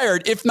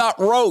inspired, if not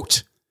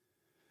wrote.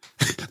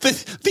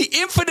 The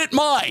infinite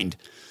mind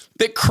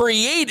that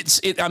created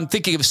it. I'm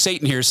thinking of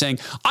Satan here saying,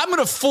 I'm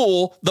going to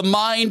fool the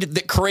mind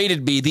that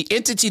created me, the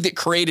entity that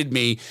created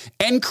me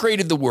and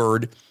created the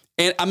word.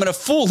 And I'm going to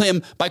fool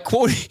him by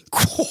quoting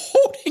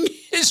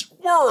his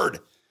word.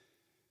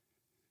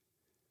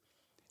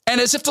 And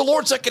as if the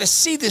Lord's not going to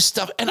see this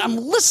stuff. And I'm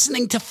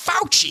listening to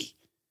Fauci.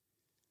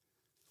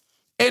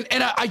 And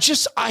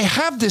I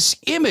have this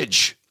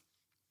image.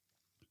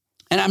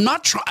 And I'm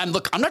not trying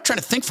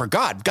to think for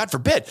God, God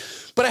forbid.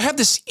 But I have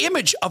this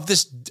image of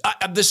this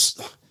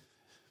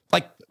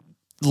like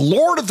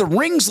Lord of the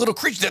Rings little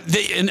creature.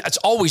 And it's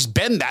always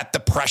been that,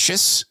 the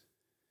precious.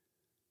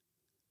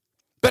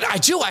 But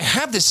I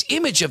have this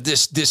image of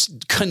this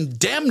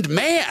condemned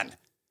man.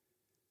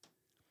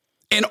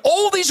 And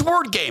all these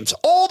word games,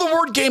 all the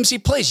word games he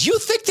plays, you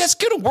think that's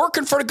going to work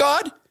in front of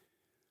God?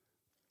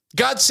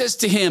 God says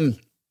to him,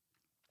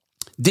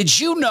 did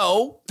you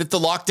know that the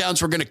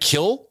lockdowns were going to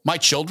kill my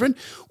children?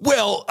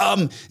 Well,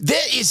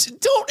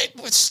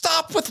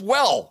 stop with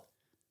well.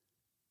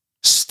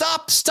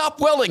 Stop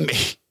welling me.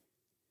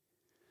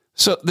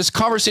 So this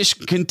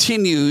conversation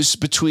continues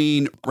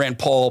between Rand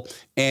Paul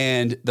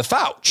and the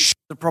Fauci.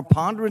 The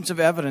preponderance of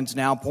evidence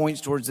now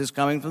points towards this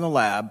coming from the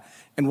lab.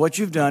 And what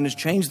you've done is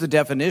change the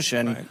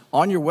definition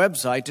on your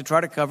website to try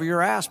to cover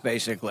your ass,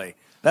 basically.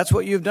 That's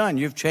what you've done.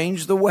 You've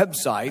changed the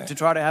website to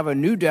try to have a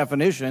new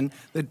definition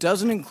that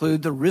doesn't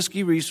include the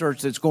risky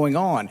research that's going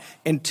on.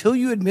 Until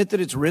you admit that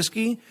it's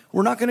risky,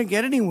 we're not going to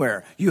get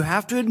anywhere. You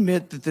have to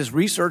admit that this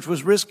research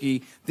was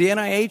risky. The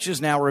NIH has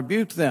now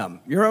rebuked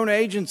them. Your own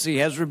agency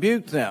has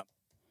rebuked them.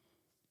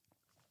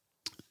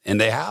 And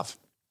they have.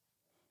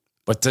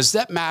 But does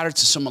that matter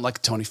to someone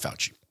like Tony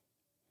Fauci?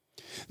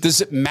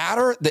 Does it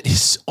matter that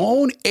his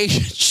own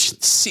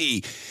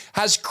agency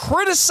has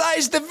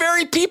criticized the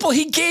very people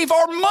he gave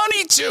our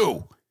money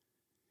to?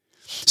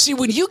 See,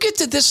 when you get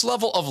to this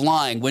level of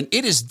lying, when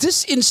it is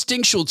this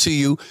instinctual to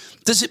you,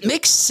 does it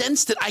make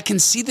sense that I can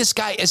see this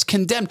guy as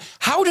condemned?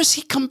 How does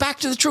he come back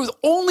to the truth?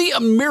 Only a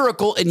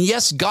miracle, and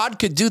yes, God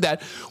could do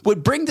that,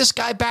 would bring this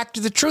guy back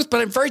to the truth.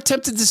 But I'm very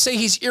tempted to say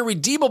he's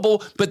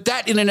irredeemable, but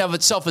that in and of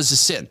itself is a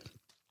sin.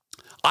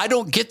 I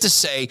don't get to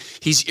say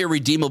he's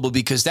irredeemable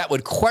because that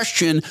would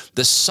question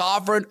the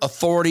sovereign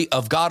authority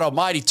of God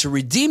Almighty to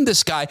redeem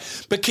this guy.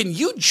 But can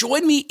you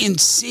join me in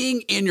seeing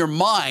in your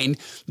mind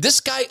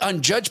this guy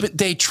on Judgment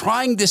Day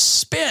trying this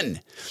spin?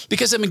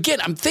 Because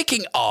I'm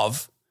thinking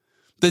of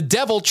the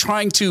devil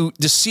trying to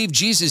deceive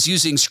Jesus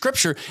using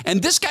scripture,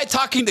 and this guy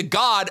talking to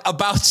God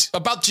about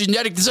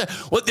genetic design.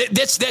 Well,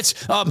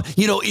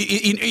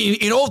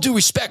 in all due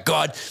respect,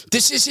 God,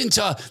 this isn't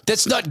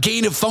that's not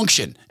gain of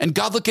function. And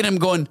God looking at him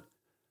going,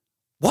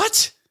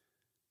 what?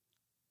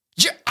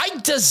 I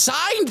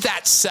designed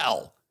that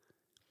cell.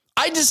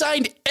 I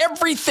designed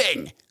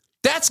everything.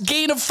 That's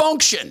gain of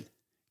function.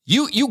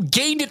 You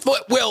gained it.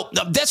 Well,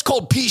 that's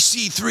called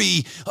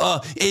PC3.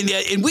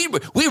 And we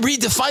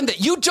redefined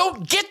that. You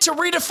don't get to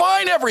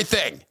redefine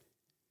everything.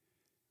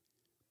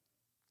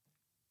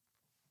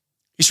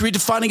 He's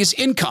redefining his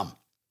income.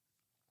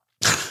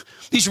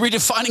 He's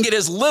redefining it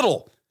as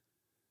little.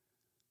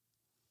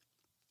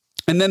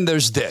 And then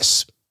there's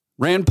this.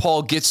 Rand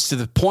Paul gets to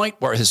the point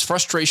where his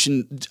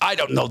frustration, I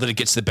don't know that it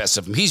gets the best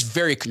of him. He's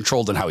very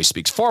controlled in how he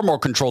speaks, far more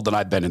controlled than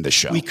I've been in this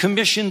show. We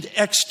commissioned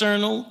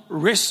external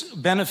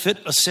risk-benefit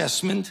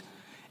assessment,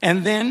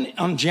 and then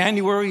on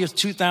January of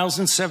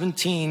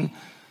 2017,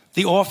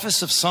 the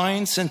Office of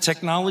Science and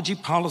Technology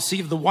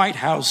Policy of the White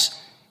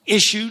House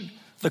issued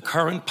the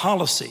current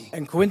policy.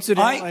 And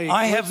coincidentally,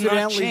 I have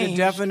not changed the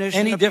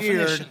definition any appeared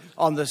definition.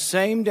 On the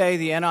same day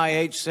the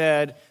NIH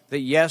said that,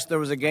 yes, there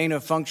was a gain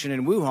of function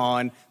in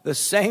Wuhan, the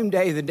same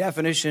day the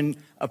definition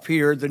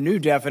appeared, the new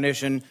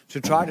definition, to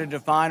try to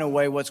define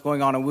away what's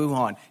going on in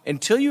Wuhan.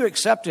 Until you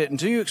accept it,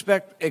 until you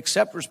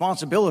accept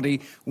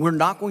responsibility, we're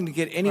not going to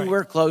get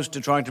anywhere close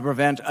to trying to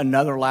prevent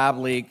another lab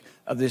leak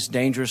of this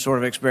dangerous sort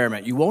of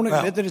experiment. You won't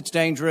admit that it's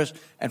dangerous,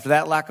 and for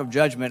that lack of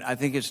judgment, I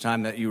think it's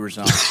time that you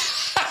resign.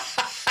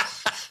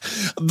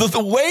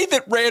 The way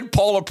that Rand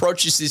Paul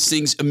approaches these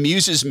things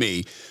amuses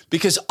me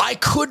because I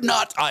could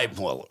not,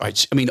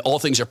 all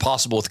things are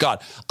possible with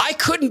God. I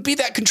couldn't be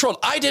that controlled.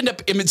 I'd end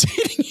up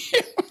imitating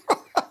him.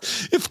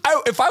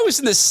 If I was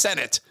in the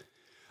Senate,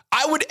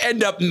 I would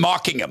end up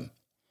mocking him.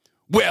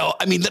 Well,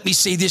 let me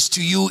say this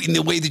to you in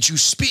the way that you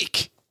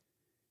speak.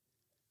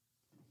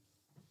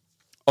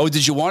 Oh,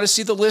 did you want to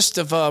see the list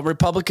of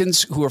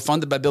Republicans who are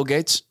funded by Bill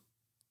Gates?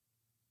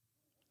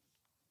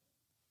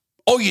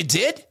 Oh, you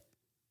did?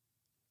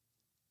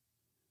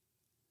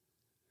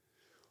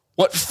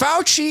 What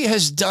Fauci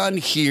has done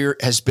here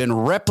has been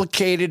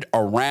replicated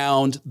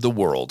around the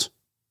world.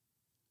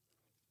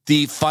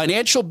 The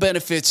financial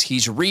benefits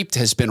he's reaped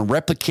has been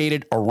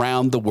replicated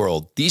around the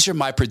world. These are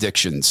my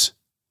predictions.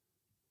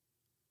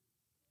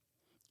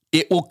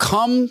 It will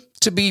come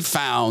to be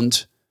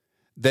found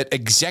that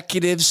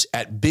executives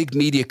at big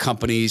media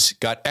companies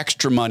got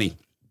extra money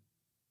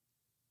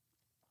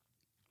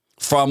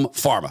from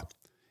pharma.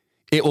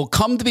 It will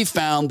come to be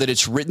found that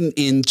it's written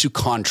into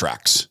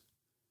contracts.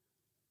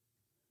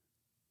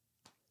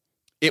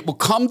 It will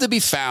come to be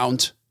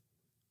found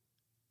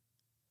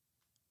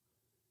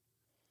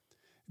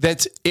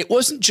that it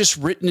wasn't just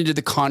written into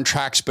the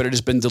contracts, but it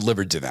has been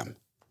delivered to them.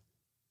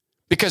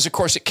 Because, of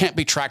course, it can't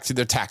be tracked through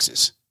their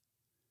taxes.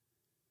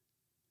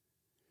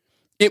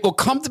 It will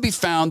come to be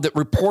found that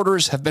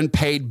reporters have been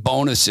paid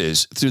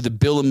bonuses through the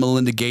Bill and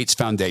Melinda Gates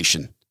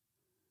Foundation.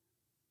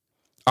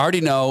 I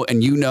already know,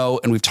 and you know,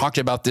 and we've talked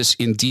about this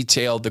in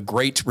detail, the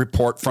great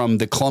report from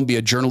the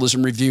Columbia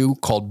Journalism Review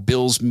called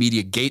Bill's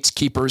Media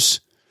Gatekeepers.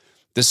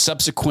 The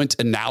subsequent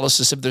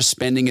analysis of their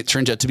spending, it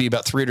turns out to be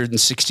about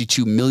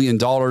 $362 million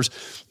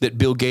that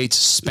Bill Gates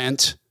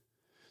spent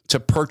to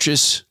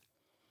purchase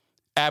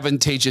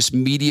advantageous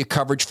media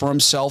coverage for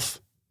himself.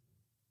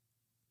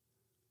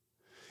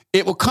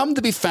 It will come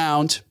to be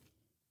found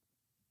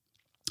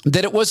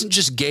that it wasn't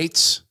just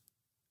Gates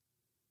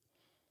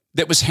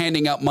that was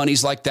handing out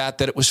monies like that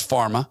it was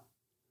pharma.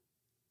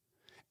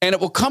 And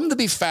it will come to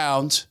be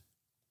found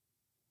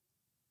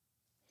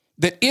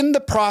that in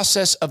the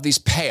process of these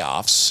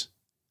payoffs,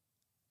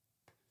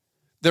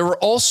 there were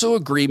also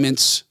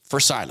agreements for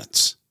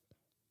silence.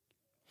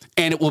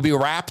 And it will be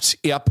wrapped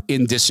up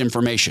in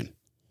disinformation.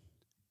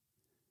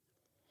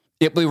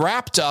 It will be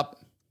wrapped up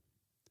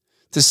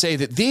to say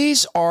that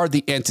these are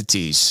the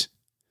entities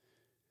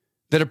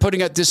that are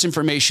putting out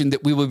disinformation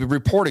that we will be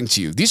reporting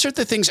to you. These are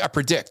the things I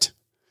predict,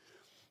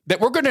 that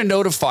we're going to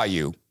notify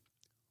you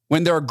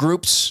when there are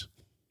groups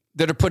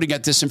that are putting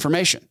out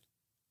disinformation.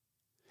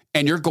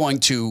 And you're going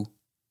to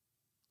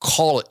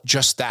call it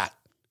just that.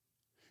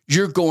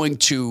 You're going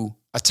to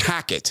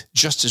attack it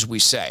just as we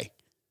say.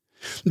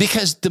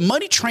 Because the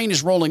money train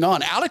is rolling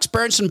on. Alex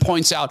Berenson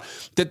points out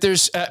that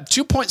there's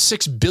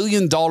 $2.6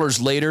 billion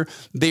later,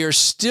 they are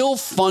still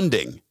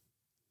funding.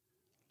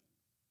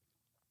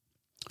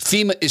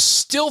 FEMA is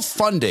still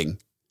funding,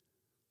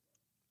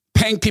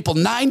 paying people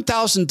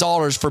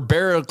 $9,000 for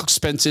burial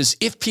expenses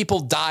if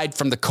people died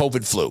from the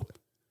COVID flu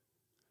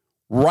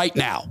right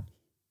now.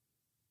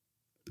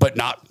 But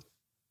not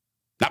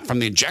from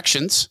the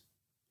injections.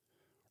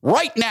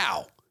 Right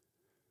now,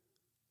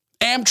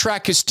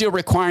 Amtrak is still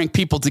requiring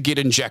people to get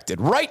injected.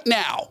 Right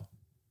now,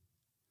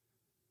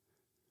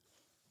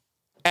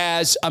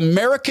 as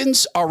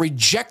Americans are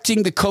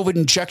rejecting the COVID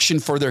injection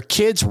for their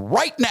kids,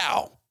 right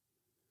now,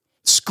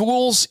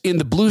 schools in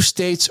the blue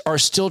states are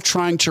still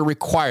trying to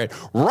require it.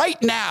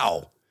 Right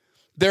now,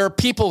 there are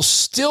people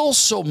still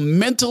so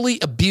mentally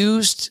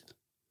abused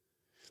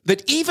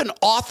that even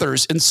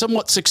authors and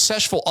somewhat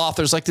successful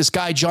authors like this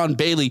guy, John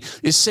Bailey,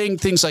 is saying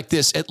things like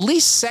this. At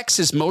least sex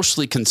is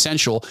mostly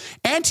consensual.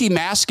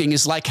 Anti-masking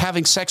is like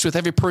having sex with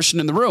every person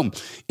in the room,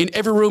 in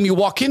every room you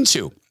walk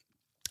into.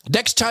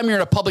 Next time you're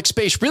in a public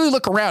space, really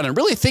look around and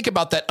really think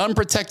about that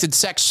unprotected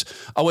sex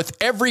with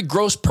every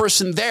gross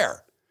person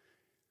there.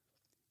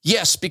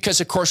 Yes,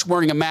 because, of course,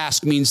 wearing a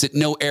mask means that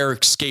no air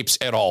escapes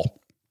at all.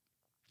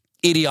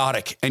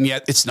 Idiotic, and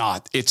yet it's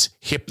not. It's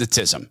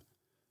hypnotism.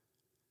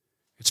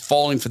 It's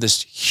falling for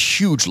this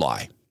huge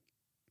lie.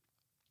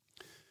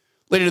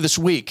 Later this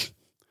week,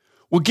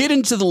 we'll get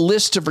into the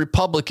list of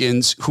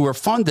Republicans who are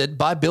funded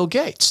by Bill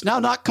Gates. Now,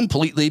 not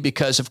completely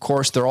because, of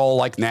course, they're all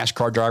like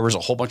NASCAR drivers, a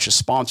whole bunch of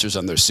sponsors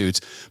on their suits,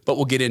 but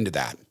we'll get into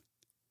that.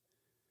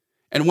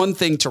 And one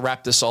thing to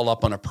wrap this all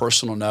up on a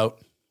personal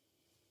note,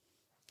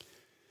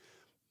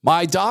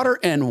 my daughter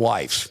and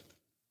wife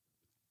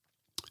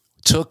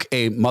took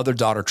a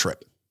mother-daughter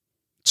trip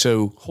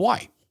to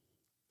Hawaii.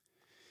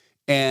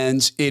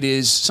 And it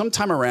is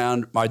sometime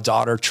around my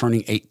daughter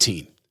turning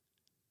 18.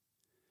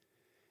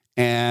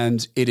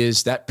 And it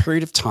is that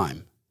period of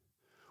time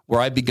where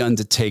I've begun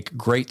to take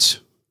great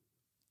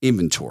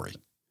inventory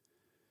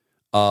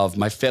of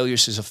my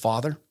failures as a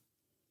father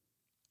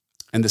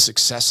and the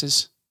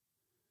successes.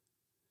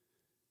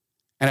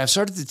 And I've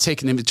started to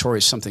take an inventory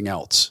of something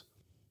else.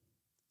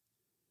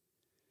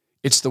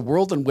 It's the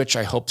world in which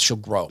I hope she'll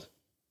grow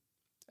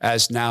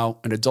as now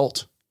an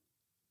adult.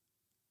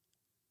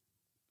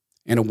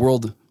 In a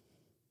world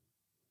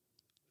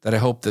that I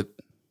hope that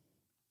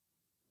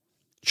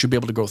she'll be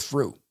able to go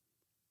through.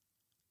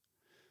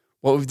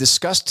 What we've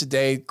discussed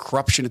today,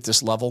 corruption at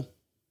this level,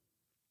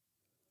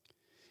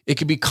 it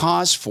could be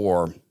cause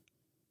for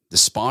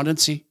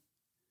despondency,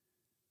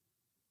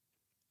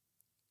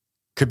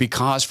 could be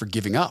cause for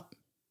giving up,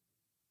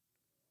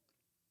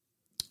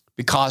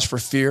 be cause for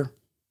fear,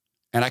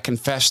 and I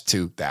confess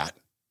to that.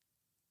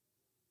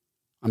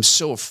 I'm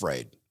so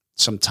afraid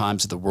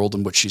sometimes of the world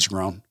in which she's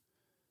grown.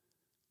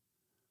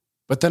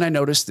 But then I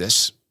noticed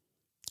this,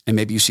 and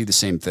maybe you see the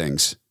same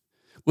things.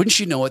 Wouldn't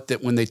you know it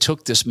that when they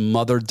took this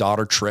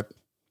mother-daughter trip,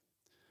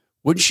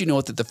 wouldn't you know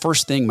it that the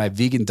first thing my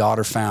vegan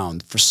daughter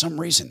found, for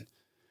some reason,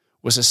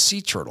 was a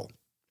sea turtle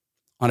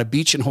on a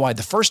beach in Hawaii.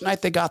 The first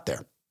night they got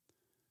there,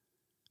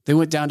 they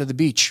went down to the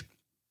beach,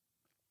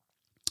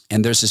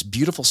 and there's this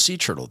beautiful sea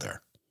turtle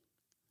there.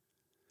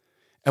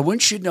 And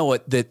wouldn't you know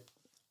it that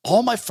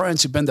all my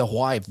friends who've been to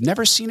Hawaii have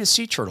never seen a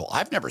sea turtle.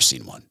 I've never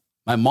seen one.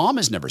 My mom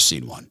has never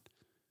seen one.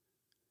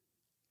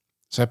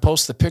 So I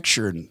post the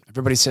picture and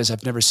everybody says,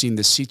 I've never seen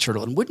this sea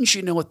turtle. And wouldn't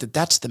you know it that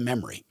that's the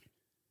memory?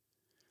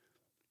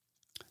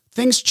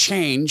 Things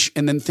change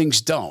and then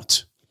things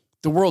don't.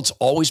 The world's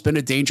always been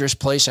a dangerous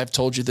place. I've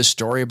told you the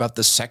story about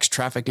the sex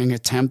trafficking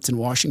attempt in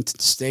Washington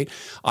State.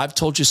 I've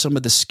told you some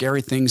of the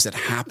scary things that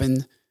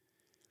happened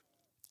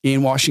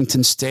in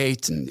Washington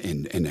State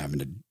and having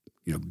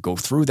to go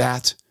through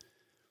that.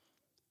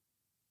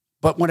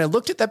 But when I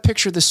looked at that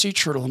picture of the sea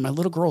turtle, and my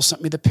little girl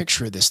sent me the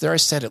picture of this, there I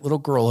said it, little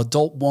girl,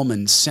 adult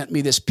woman sent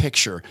me this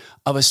picture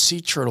of a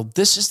sea turtle.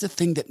 This is the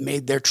thing that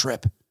made their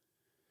trip.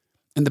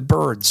 And the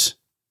birds,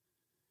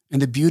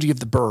 and the beauty of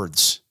the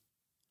birds.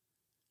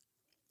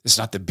 It's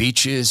not the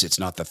beaches, it's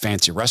not the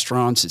fancy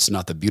restaurants, it's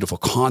not the beautiful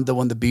condo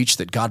on the beach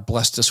that God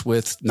blessed us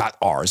with, not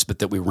ours, but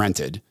that we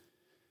rented.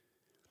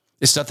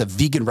 It's not the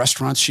vegan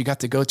restaurants she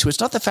got to go to. It's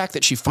not the fact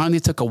that she finally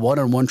took a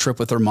one-on-one trip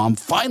with her mom,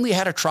 finally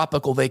had a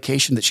tropical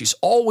vacation that she's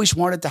always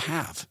wanted to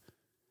have.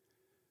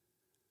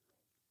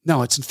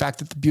 No, it's in fact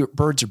that the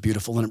birds are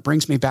beautiful, and it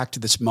brings me back to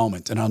this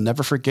moment, and I'll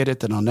never forget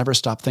it, and I'll never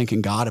stop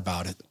thanking God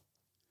about it.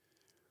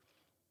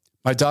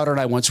 My daughter and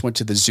I once went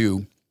to the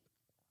zoo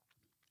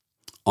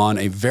on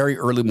a very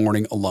early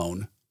morning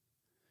alone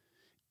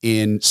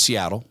in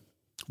Seattle,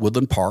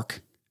 Woodland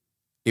Park.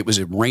 It was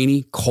a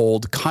rainy,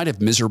 cold, kind of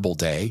miserable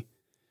day.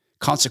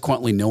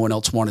 Consequently, no one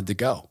else wanted to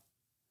go.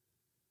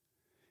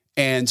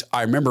 And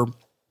I remember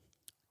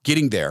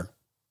getting there,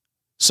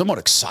 somewhat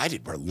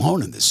excited. We're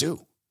alone in the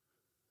zoo,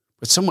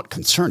 but somewhat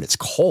concerned. It's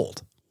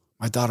cold.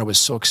 My daughter was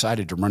so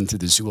excited to run through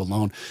the zoo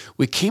alone.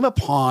 We came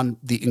upon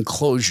the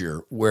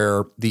enclosure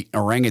where the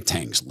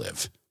orangutans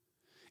live.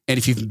 And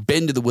if you've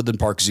been to the Woodland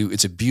Park Zoo,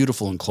 it's a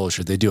beautiful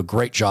enclosure. They do a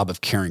great job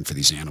of caring for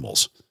these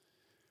animals.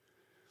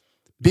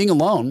 Being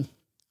alone,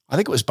 I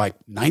think it was by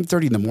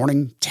 9:30 in the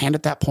morning, 10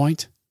 at that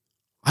point.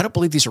 I don't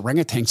believe these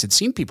orangutans had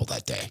seen people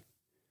that day.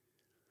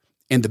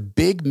 And the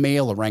big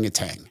male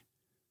orangutan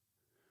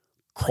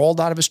crawled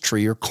out of his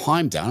tree or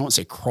climbed down. I won't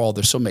say crawled.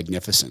 They're so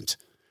magnificent.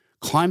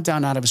 Climbed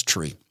down out of his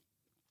tree,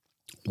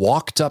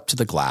 walked up to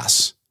the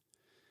glass.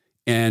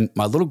 And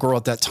my little girl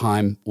at that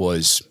time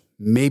was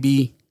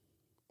maybe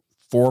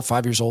 4 or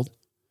 5 years old.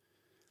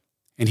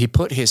 And he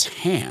put his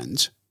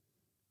hand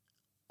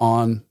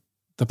on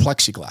the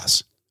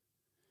plexiglass.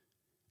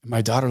 And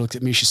my daughter looked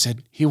at me. She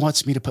said, he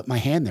wants me to put my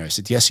hand there. I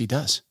said, yes, he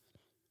does.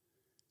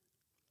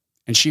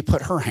 And she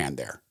put her hand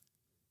there.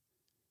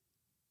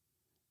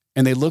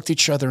 And they looked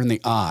each other in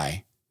the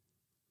eye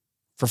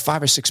for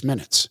 5 or 6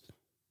 minutes.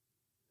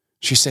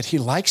 She said, he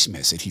likes me.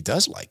 I said, he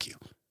does like you.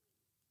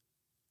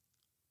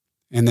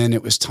 And then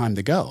it was time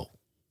to go.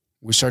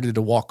 We started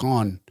to walk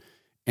on,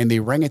 and the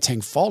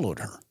orangutan followed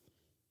her.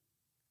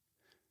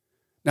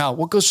 Now,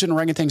 what goes through an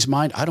orangutan's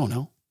mind? I don't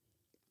know.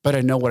 But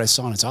I know what I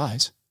saw in its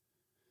eyes.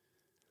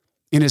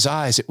 In his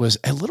eyes, it was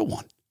a little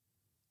one.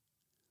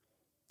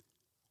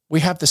 We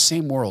have the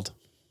same world.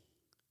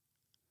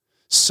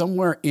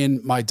 Somewhere in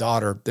my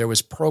daughter, there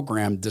was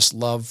programmed this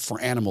love for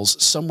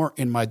animals. Somewhere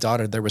in my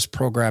daughter, there was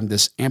programmed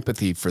this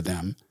empathy for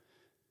them.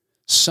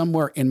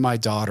 Somewhere in my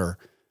daughter,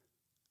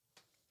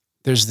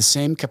 there's the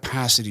same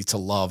capacity to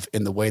love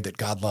in the way that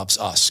God loves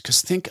us.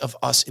 Because think of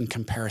us in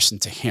comparison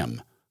to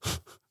him.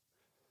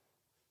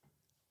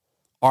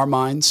 Our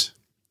minds,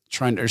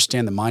 trying to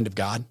understand the mind of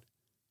God,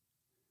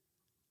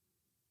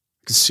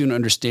 could soon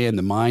understand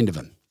the mind of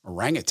an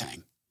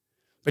orangutan.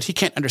 But he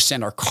can't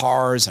understand our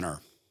cars and our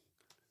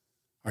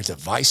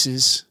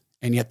devices,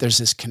 and yet there's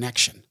this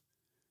connection.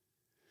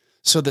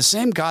 So the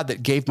same God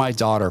that gave my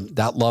daughter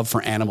that love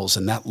for animals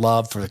and that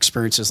love for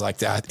experiences like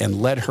that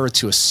and led her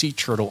to a sea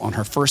turtle on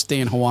her first day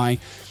in Hawaii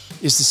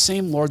is the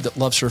same Lord that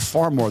loves her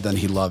far more than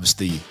he loves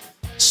the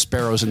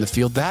sparrows in the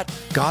field. That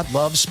God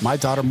loves my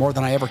daughter more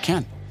than I ever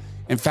can.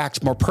 In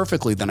fact, more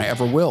perfectly than I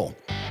ever will.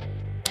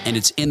 And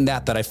it's in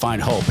that I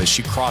find hope as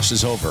she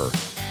crosses over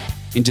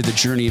into the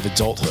journey of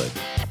adulthood,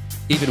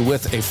 even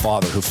with a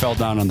father who fell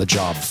down on the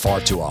job far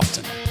too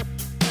often.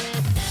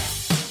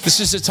 This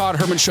is the Todd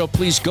Herman Show.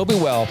 Please go be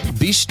well,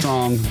 be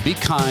strong, be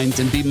kind,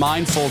 and be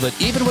mindful that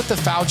even with the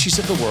Faucis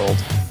of the world,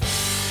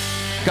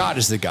 God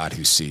is the God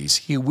who sees.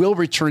 He will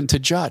return to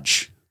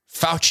judge.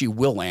 Fauci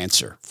will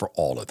answer for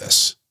all of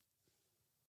this.